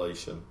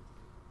Revelation.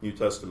 New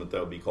Testament, that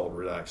would be called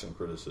redaction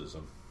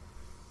criticism.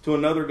 To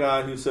another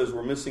guy who says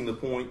we're missing the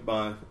point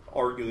by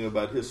arguing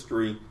about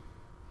history.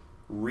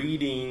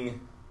 Reading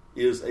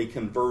is a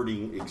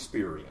converting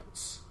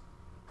experience,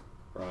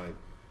 right?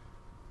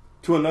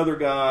 To another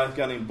guy, a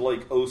guy named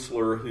Blake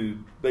Osler, who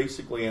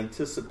basically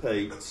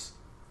anticipates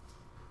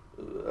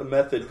a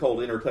method called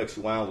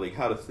intertextuality,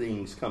 how do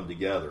things come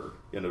together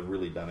in a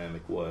really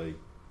dynamic way.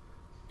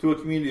 To a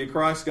Community of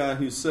Christ guy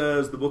who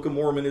says the Book of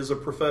Mormon is a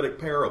prophetic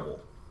parable,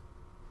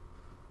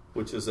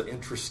 which is an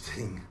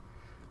interesting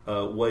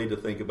way to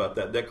think about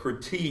that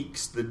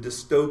critiques the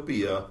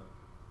dystopia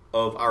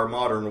of our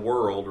modern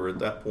world, or at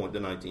that point the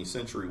 19th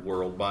century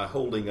world, by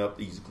holding up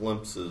these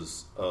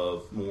glimpses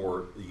of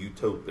more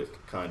utopic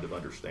kind of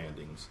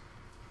understandings.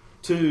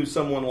 To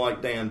someone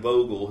like Dan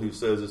Vogel, who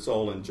says it's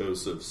all in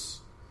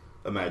Joseph's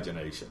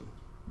imagination,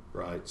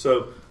 right?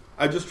 So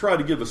I just try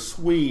to give a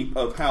sweep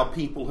of how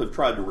people have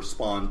tried to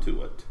respond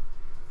to it.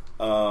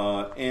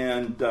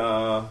 And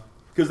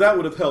because that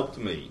would have helped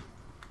me.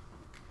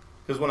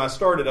 Because when I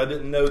started, I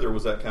didn't know there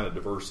was that kind of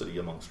diversity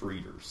amongst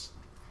readers.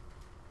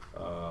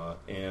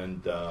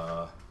 And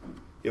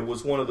it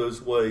was one of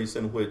those ways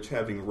in which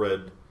having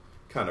read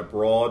kind of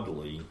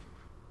broadly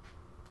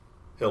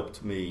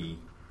helped me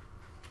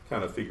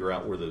kind of figure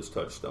out where those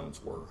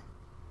touchstones were.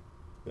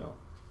 Yeah.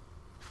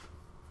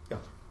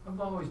 I've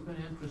always been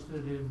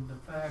interested in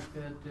the fact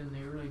that in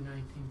the early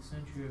 19th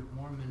century of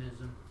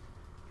Mormonism,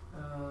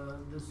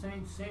 the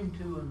saints seemed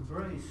to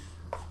embrace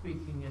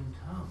speaking in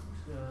tongues.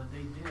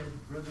 They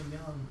did. Brother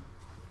Young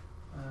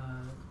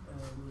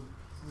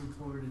was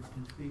reported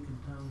to speak in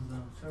tongues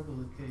on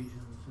several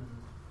occasions, and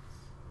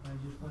I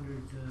just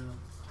wondered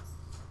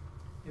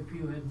if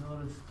you had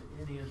noticed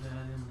any of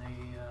that in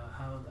the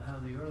how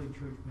the early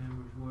church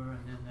members were,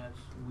 and then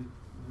we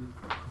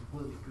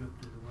completely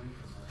drifted away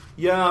from that.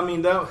 Yeah, I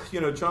mean that.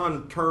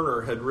 John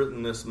Turner had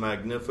written this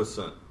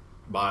magnificent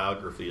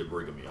biography of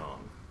Brigham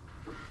Young,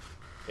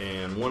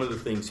 and one of the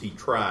things he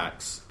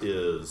tracks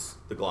is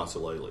the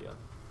glossolalia.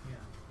 Yeah.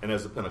 And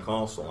as a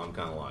Pentecostal, I'm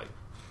kind of like,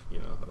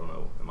 I don't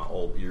know, am I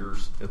all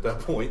ears at that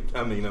point?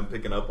 I mean, I'm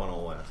picking up on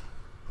all that.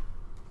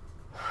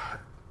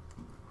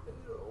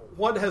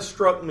 What has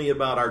struck me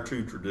about our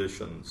two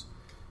traditions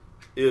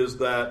is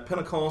that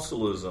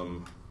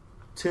Pentecostalism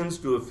tends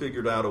to have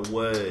figured out a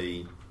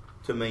way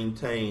to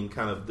maintain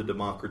kind of the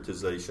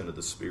democratization of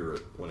the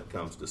Spirit when it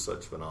comes to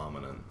such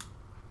phenomenon.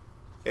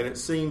 And it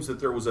seems that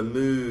there was a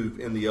move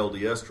in the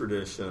LDS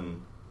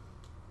tradition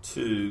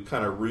to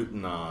kind of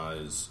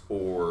routinize,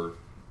 or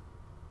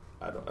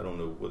I don't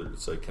know whether to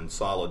say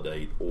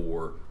consolidate,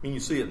 or, you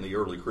see it in the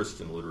early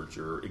Christian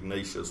literature.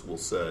 Ignatius will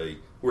say,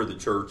 where the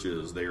church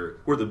is, there,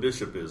 where the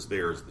bishop is,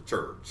 there is the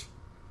church,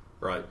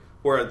 right?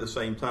 Where at the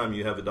same time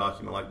you have a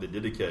document like the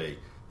Didache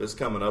that's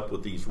coming up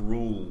with these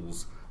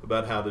rules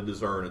about how to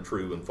discern a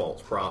true and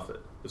false prophet.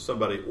 If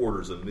somebody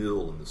orders a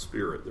meal in the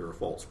Spirit, they're a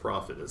false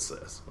prophet, it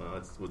says. Well,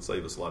 that would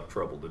save us a lot of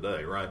trouble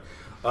today, right?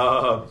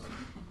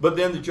 But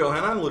then the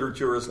Johannine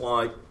literature is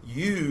like,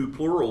 you,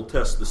 plural,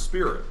 test the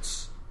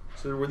spirits.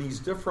 So there were these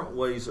different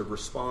ways of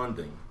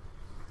responding.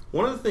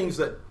 One of the things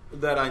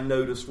that I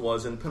noticed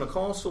was in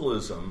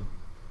Pentecostalism,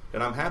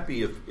 and I'm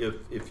happy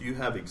if you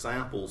have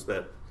examples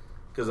that,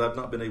 because I've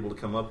not been able to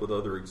come up with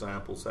other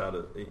examples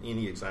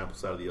any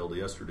examples out of the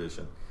LDS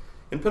tradition.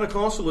 In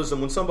Pentecostalism,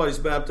 when somebody's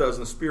baptized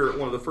in the Spirit,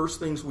 one of the first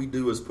things we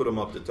do is put them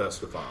up to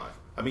testify.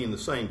 I mean, the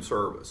same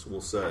service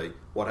will say,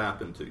 what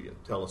happened to you?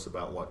 Tell us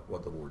about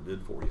what the Lord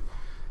did for you.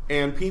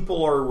 And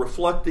people are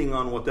reflecting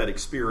on what that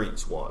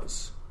experience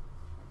was.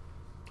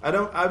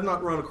 I've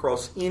not run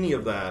across any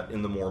of that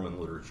in the Mormon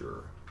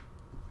literature.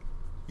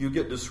 You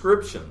get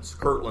descriptions,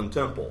 Kirtland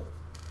Temple,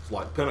 it's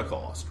like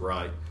Pentecost,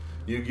 right?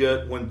 You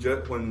get when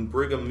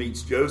Brigham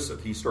meets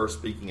Joseph, he starts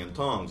speaking in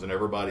tongues, and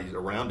everybody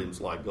around him's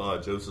like,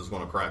 God, Joseph's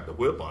going to crack the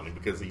whip on him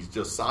because he's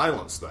just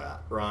silenced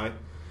that, right?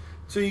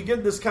 So you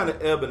get this kind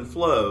of ebb and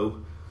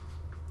flow.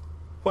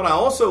 What I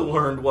also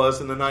learned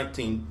was in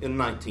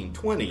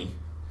 1920,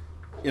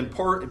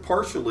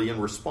 partially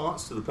in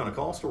response to the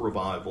Pentecostal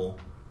revival,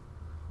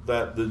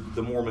 that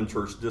the Mormon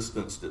Church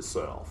distanced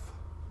itself.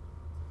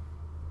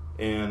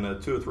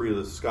 And 2 or 3 of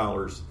the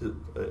scholars,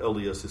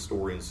 LDS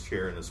historians,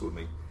 sharing this with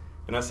me.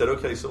 And I said,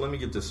 okay, so let me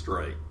get this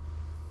straight.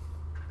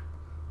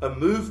 A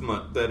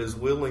movement that is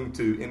willing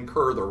to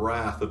incur the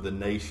wrath of the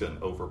nation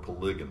over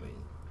polygamy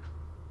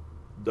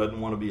doesn't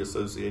want to be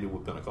associated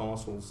with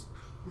Pentecostals.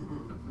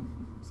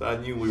 So I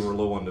knew we were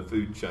low on the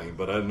food chain,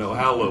 but I didn't know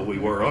how low we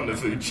were on the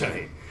food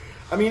chain.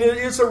 I mean,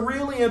 it's a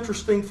really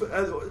interesting...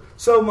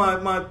 So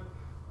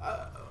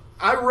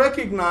I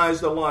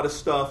recognized a lot of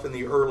stuff in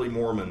the early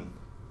Mormon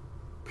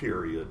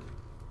period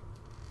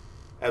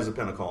as a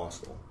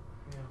Pentecostal.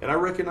 And I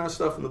recognized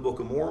stuff in the Book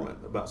of Mormon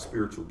about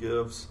spiritual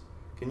gifts.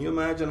 Can you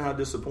imagine how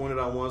disappointed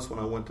I was when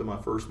I went to my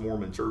first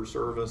Mormon church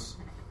service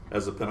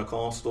as a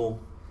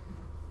Pentecostal,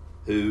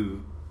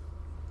 who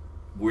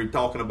we're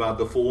talking about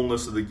the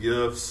fullness of the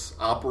gifts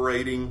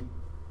operating,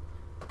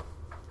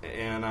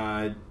 and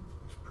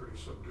it's pretty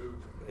subdued.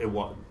 It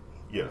was,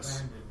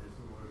 yes.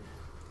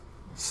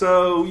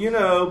 So,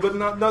 but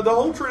no, the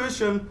whole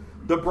tradition,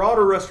 the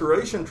broader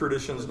restoration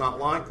tradition is not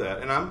like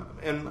that,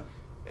 and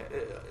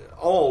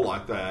all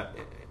like that.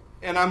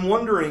 And I'm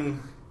wondering,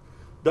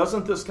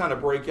 doesn't this kind of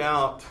break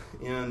out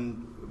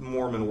in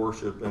Mormon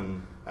worship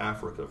in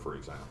Africa, for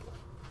example?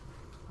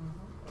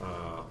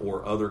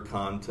 Or other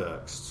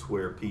contexts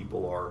where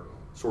people are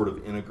sort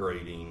of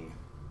integrating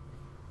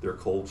their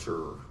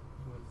culture.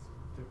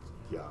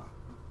 Yeah.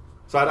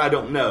 So I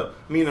don't know.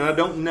 I mean, I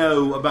don't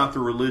know about the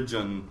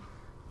religion.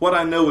 What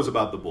I know is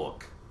about the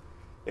book.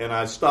 And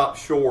I stopped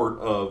short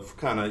of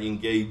kind of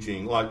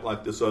engaging,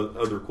 like this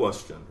other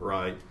question,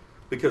 right?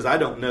 Because I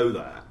don't know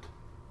that.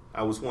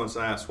 I was once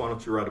asked, why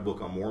don't you write a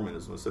book on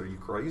Mormonism? I said, are you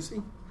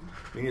crazy?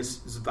 I mean, it's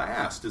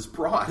vast, it's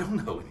broad. I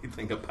don't know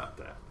anything about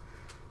that.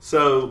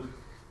 So,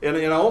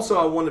 and also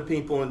I wanted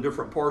people in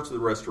different parts of the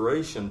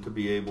Restoration to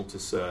be able to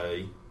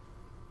say,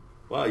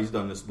 well, he's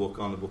done this book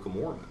on the Book of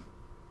Mormon.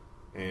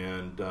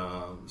 And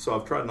so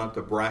I've tried not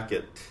to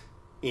bracket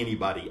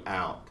anybody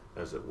out,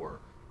 as it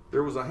were.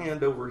 There was a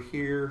hand over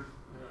here.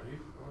 Yeah,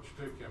 why don't you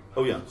take him now?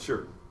 Oh, yeah,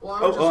 sure. Well,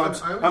 I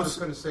was just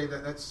going to say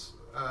that's,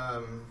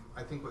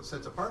 I think what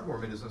sets apart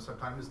Mormonism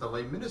sometimes is the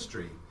lay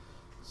ministry.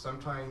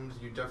 Sometimes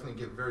you definitely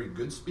get very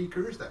good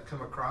speakers that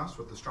come across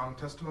with a strong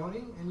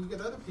testimony, and you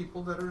get other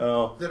people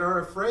that are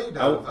afraid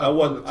of. I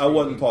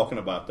wasn't talking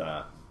about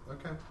that.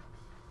 Okay.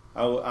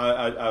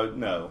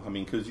 No, I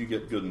mean, because you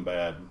get good and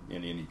bad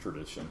in any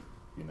tradition.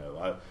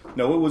 It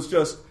was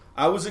just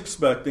I was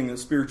expecting that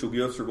spiritual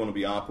gifts are going to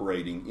be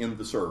operating in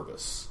the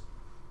service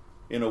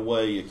in a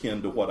way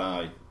akin to what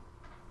I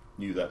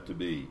knew that to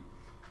be,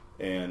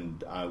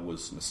 and I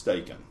was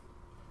mistaken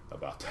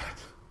about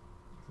that.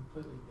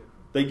 Completely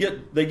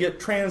different. They get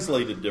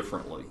translated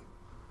differently,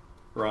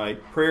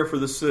 right? Prayer for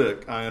the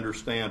sick, I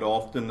understand,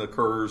 often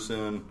occurs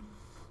in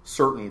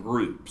certain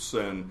groups,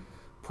 and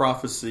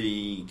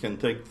prophecy can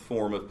take the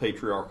form of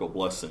patriarchal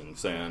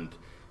blessings, and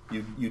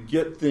you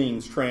get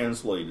things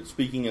translated.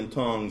 Speaking in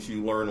tongues,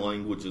 you learn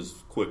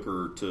languages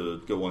quicker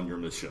to go on your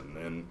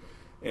mission,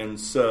 and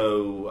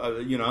so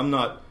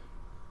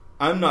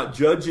I'm not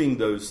judging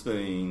those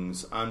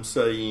things. I'm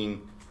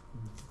saying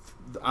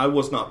I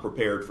was not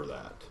prepared for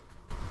that.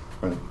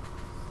 Right.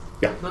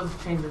 Yeah.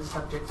 Let's change the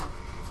subject.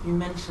 You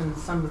mentioned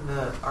some of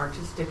the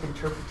artistic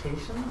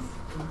interpretations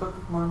of the Book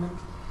of Mormon,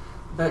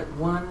 but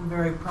one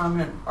very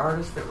prominent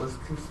artist that was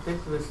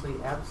conspicuously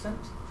absent,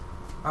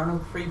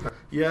 Arnold Freeberg.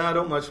 Yeah, I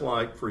don't much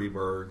like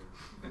Freeberg.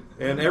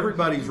 And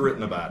everybody's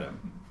written about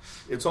him.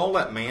 It's all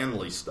that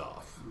manly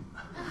stuff,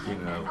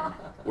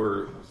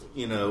 where,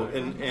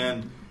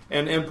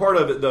 and part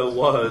of it, though,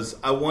 was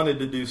I wanted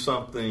to do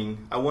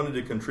something, I wanted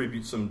to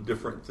contribute some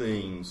different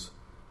things.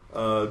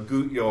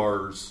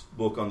 Gutjahr's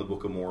book on the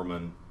Book of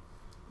Mormon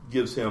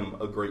gives him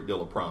a great deal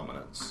of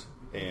prominence.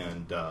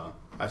 And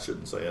I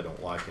shouldn't say I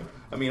don't like him.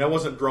 I mean, I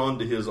wasn't drawn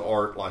to his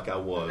art like I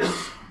was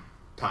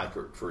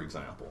Tykert, for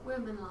example.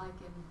 Women like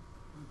him.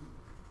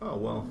 Oh,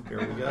 well, here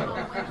we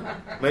go.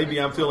 Maybe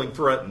I'm feeling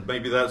threatened.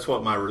 Maybe that's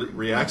what my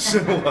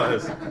reaction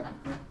was.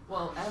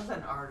 Well, as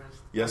an artist,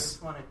 yes? I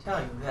just want to tell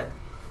you that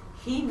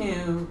he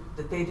knew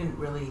that they didn't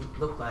really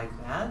look like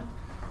that,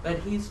 but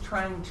he's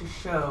trying to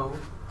show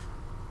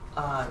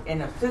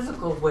in a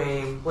physical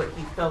way what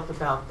he felt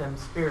about them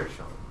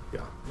spiritually.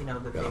 Yeah.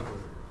 That they were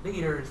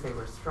leaders, they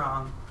were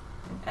strong.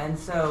 And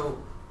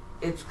so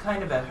it's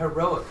kind of a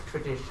heroic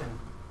tradition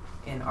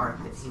in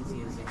art that he's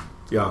using.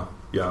 Yeah,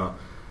 yeah.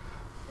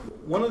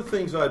 one of the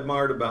things I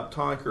admired about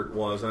Teichert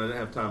was, and I didn't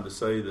have time to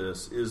say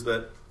this, is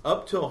that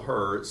up till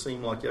her, it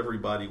seemed like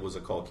everybody was a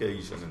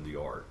Caucasian in the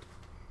art.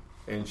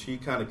 And she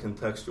kind of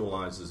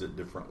contextualizes it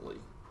differently.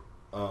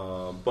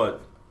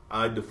 But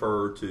I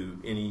defer to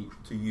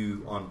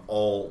you on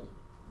all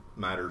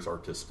matters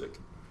artistic.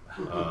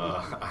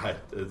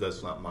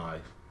 That's not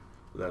my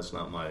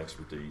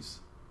expertise.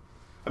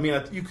 I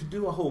mean, you could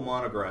do a whole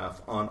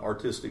monograph on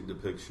artistic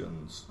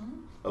depictions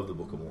of the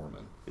Book of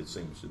Mormon, it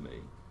seems to me.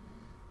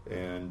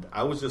 And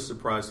I was just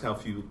surprised how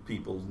few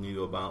people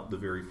knew about the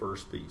very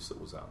first piece that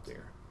was out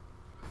there.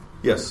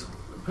 Yes?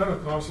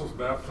 Pentecostals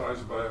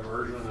baptized by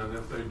immersion, and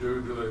if they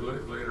do they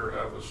later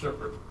have a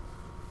separate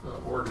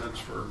ordinance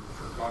for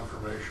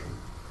confirmation?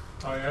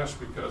 I ask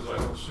because I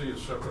don't see a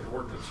separate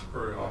ordinance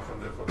very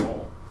often, if at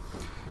all.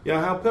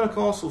 Yeah, how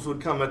Pentecostals would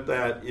come at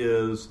that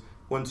is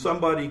when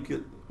somebody,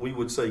 we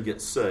would say,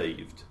 gets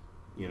saved,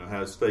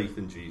 has faith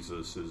in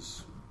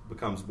Jesus,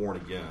 becomes born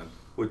again,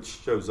 which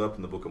shows up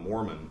in the Book of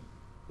Mormon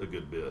a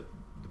good bit,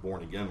 the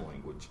born again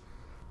language,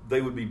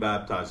 they would be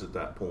baptized at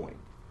that point.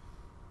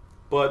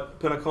 But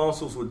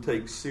Pentecostals would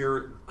take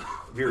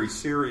very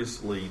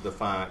seriously the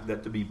fact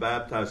that to be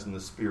baptized in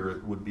the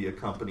Spirit would be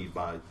accompanied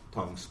by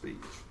tongue speech.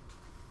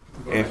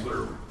 Is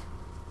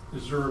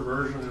there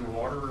immersion in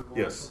water?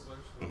 Yes.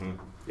 Mm-hmm.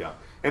 Yeah.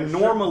 And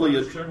normally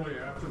it's generally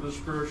after the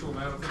spiritual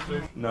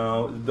manifestation?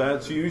 No,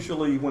 that's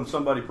usually when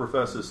somebody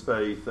professes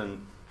faith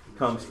and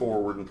comes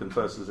forward and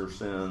confesses their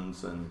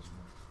sins and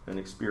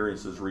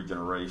experiences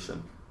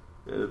regeneration.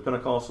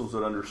 Pentecostals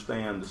would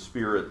understand the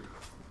Spirit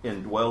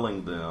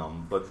indwelling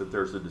them, but that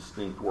there's a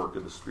distinct work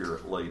of the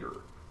Spirit later.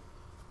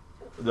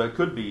 That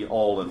could be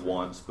all at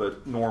once,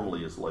 but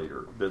normally is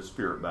later, the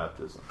Spirit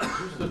baptism. Is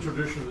this the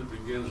tradition that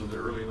begins in the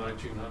early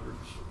 1900s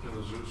in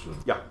Azusa?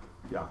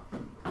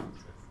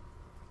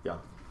 Yeah.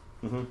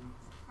 Mm-hmm.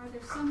 Are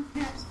there some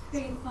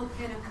faithful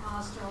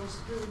Pentecostals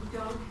who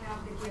don't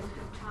have the gift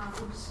of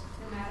tongues,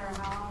 no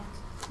matter how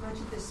much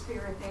of the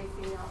Spirit they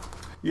feel?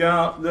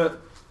 Yeah, the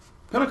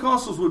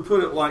Pentecostals would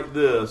put it like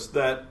this,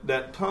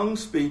 that tongue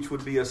speech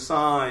would be a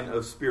sign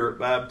of Spirit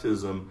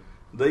baptism.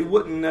 They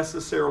wouldn't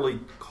necessarily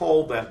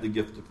call that the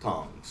gift of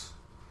tongues.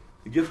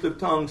 The gift of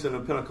tongues in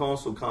a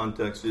Pentecostal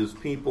context is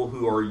people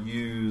who are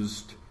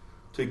used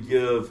to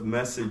give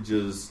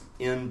messages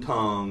in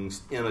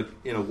tongues in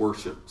a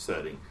worship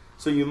setting.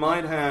 So you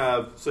might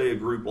have, say, a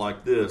group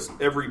like this,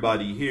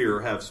 everybody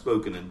here have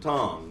spoken in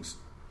tongues,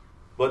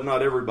 but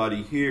not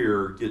everybody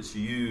here gets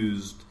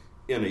used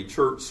in a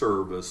church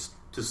service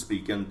to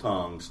speak in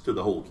tongues to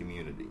the whole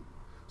community.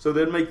 So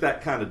they'd make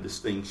that kind of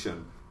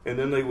distinction. And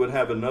then they would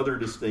have another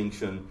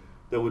distinction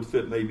that would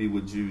fit maybe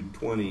with Jude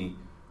 20,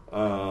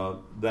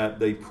 that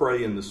they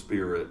pray in the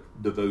Spirit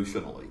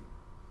devotionally.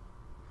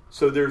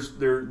 So there's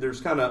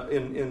kind of,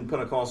 in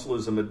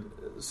Pentecostalism,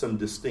 some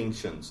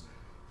distinctions.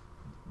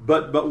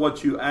 But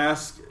what you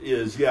ask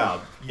is,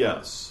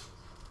 yes,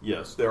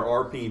 there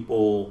are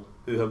people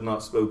who have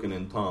not spoken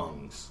in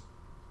tongues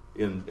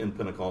in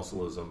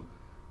Pentecostalism.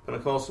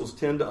 Pentecostals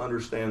tend to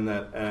understand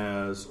that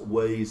as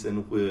ways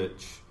in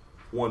which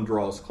one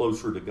draws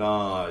closer to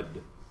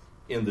God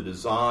in the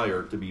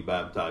desire to be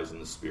baptized in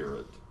the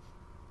Spirit.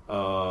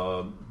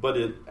 But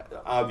it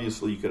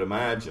obviously, you could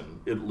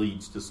imagine, it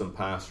leads to some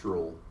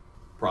pastoral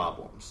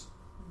problems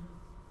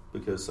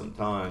because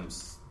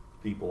sometimes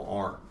people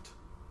aren't.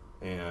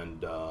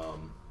 And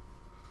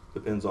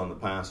depends on the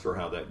pastor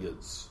how that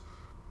gets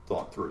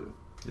thought through.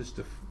 Just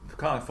to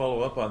kind of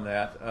follow up on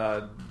that,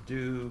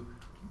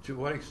 to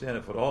what extent,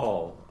 if at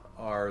all,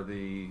 are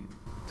the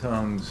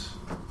tongues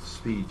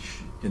speech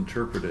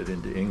interpreted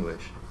into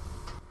English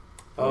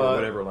or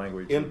whatever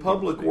language? In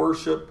public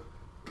worship,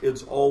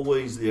 it's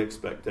always the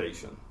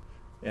expectation.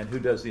 And who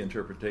does the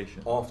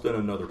interpretation? Often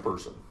another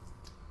person.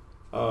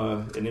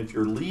 And if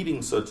you're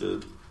leading such a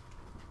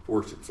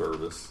worship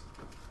service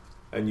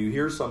and you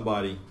hear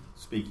somebody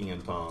speaking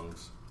in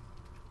tongues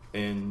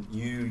and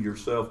you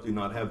yourself do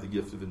not have the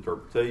gift of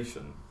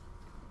interpretation,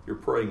 you're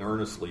praying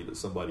earnestly that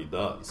somebody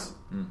does.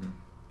 Mm-hmm.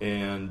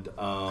 And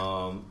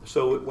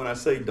so when I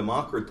say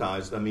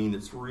democratized, I mean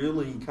it's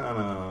really kind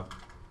of,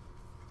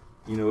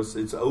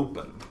 it's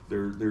open.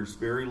 There's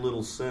very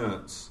little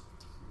sense.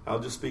 I'll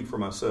just speak for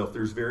myself.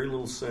 There's very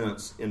little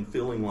sense in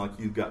feeling like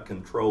you've got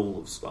control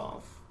of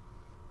stuff.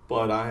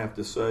 But I have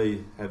to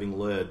say, having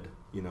led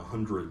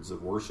hundreds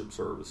of worship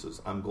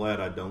services, I'm glad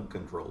I don't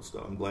control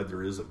stuff. I'm glad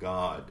there is a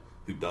God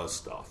who does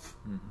stuff,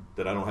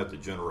 that I don't have to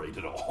generate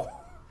it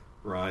all,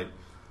 right?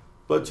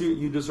 But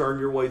you discern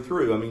your way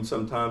through. I mean,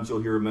 sometimes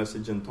you'll hear a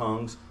message in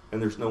tongues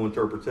and there's no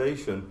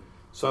interpretation.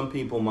 Some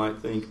people might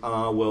think,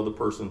 well, the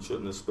person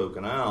shouldn't have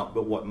spoken out.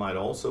 But what might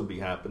also be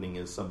happening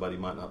is somebody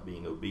might not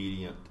being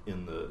obedient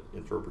in the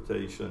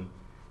interpretation.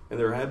 And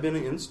there have been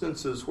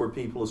instances where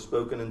people have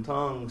spoken in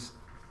tongues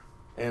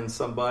and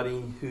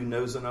somebody who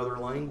knows another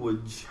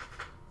language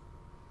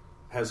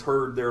has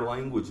heard their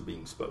language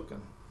being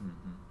spoken.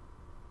 Mm-hmm.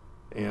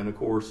 And, of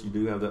course, you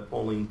do have that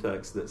Pauline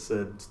text that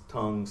said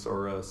tongues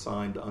are a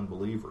sign to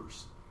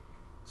unbelievers.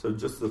 So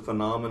just the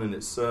phenomenon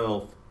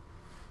itself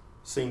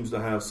seems to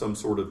have some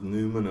sort of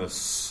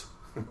numinous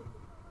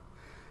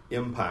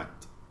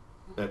impact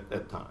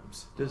at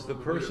times. Does the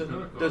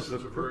person... It's a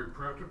very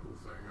practical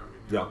thing. I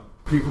mean, Yeah.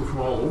 People from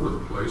all over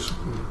the place.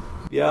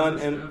 Yeah,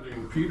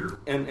 and Peter.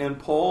 And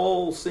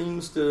Paul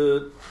seems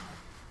to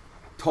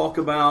talk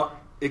about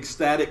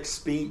ecstatic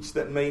speech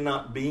that may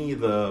not be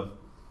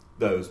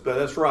those. But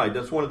that's right.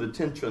 That's one of the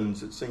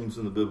tensions, it seems,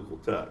 in the biblical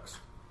text.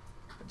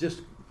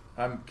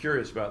 I'm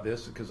curious about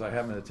this because I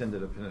haven't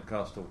attended a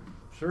Pentecostal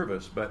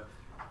service, but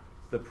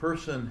the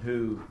person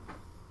who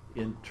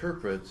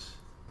interprets,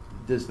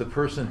 does the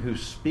person who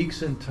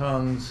speaks in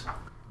tongues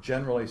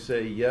generally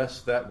say,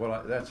 yes, that's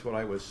what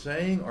I was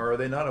saying, or are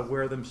they not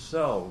aware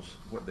themselves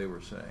what they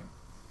were saying?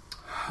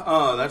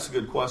 That's a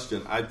good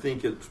question. I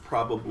think it's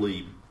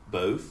probably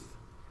both.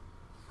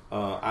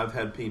 I've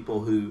had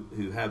people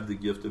who have the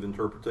gift of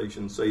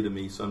interpretation say to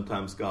me,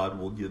 sometimes God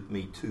will give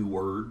me 2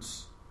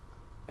 words,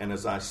 and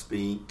as I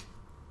speak,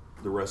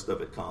 the rest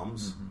of it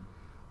comes.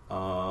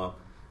 Mm-hmm.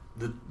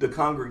 The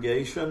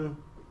congregation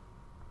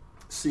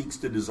seeks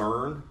to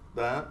discern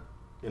that.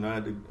 I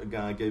had a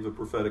guy gave a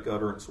prophetic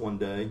utterance one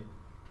day,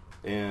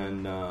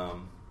 and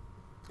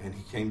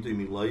he came to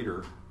me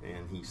later,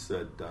 and he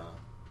said,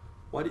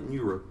 why didn't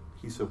you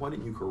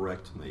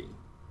correct me?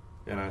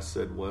 And I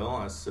said,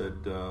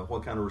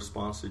 what kind of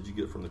response did you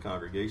get from the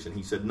congregation?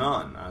 He said,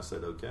 none. I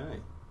said, okay.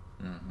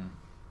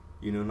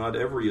 Mm-hmm. Not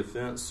every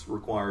offense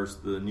requires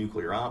the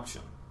nuclear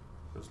option.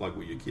 It's like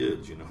with your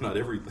kids, not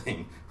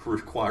everything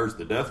requires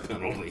the death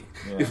penalty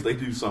if they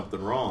do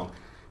something wrong.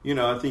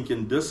 I think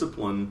in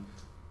discipline,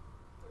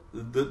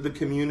 the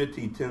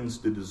community tends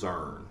to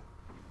discern.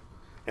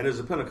 And as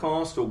a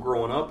Pentecostal,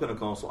 growing up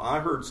Pentecostal,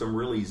 I heard some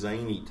really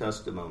zany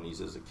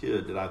testimonies as a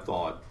kid that I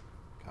thought,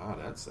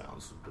 God, that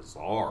sounds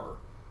bizarre.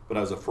 But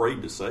I was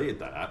afraid to say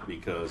that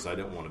because I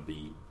didn't want to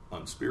be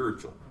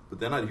unspiritual.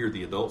 But then I'd hear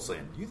the adults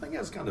saying, do you think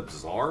that's kind of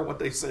bizarre what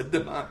they said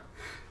tonight?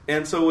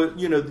 And so,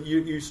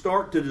 you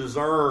start to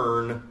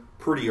discern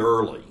pretty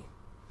early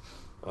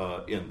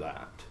in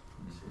that.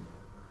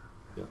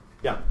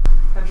 Yeah.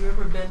 Have you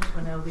ever been to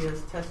an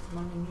LDS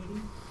testimony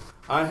meeting?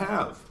 I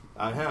have.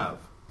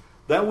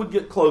 That would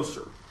get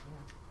closer.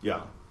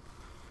 Yeah.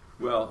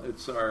 Well,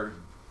 it's our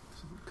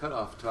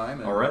cutoff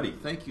time. Already.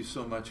 Thank you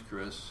so much,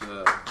 Chris.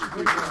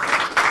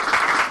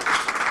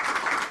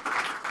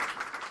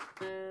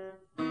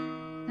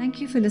 Thank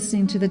you for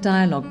listening to the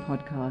Dialogue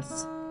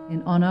podcast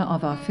in honor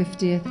of our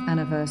 50th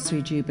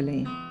anniversary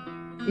jubilee.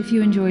 If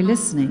you enjoy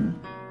listening,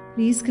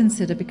 please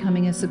consider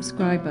becoming a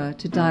subscriber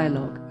to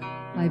Dialogue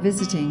by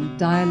visiting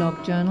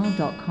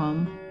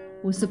dialoguejournal.com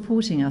or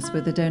supporting us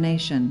with a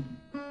donation.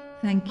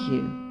 Thank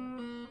you.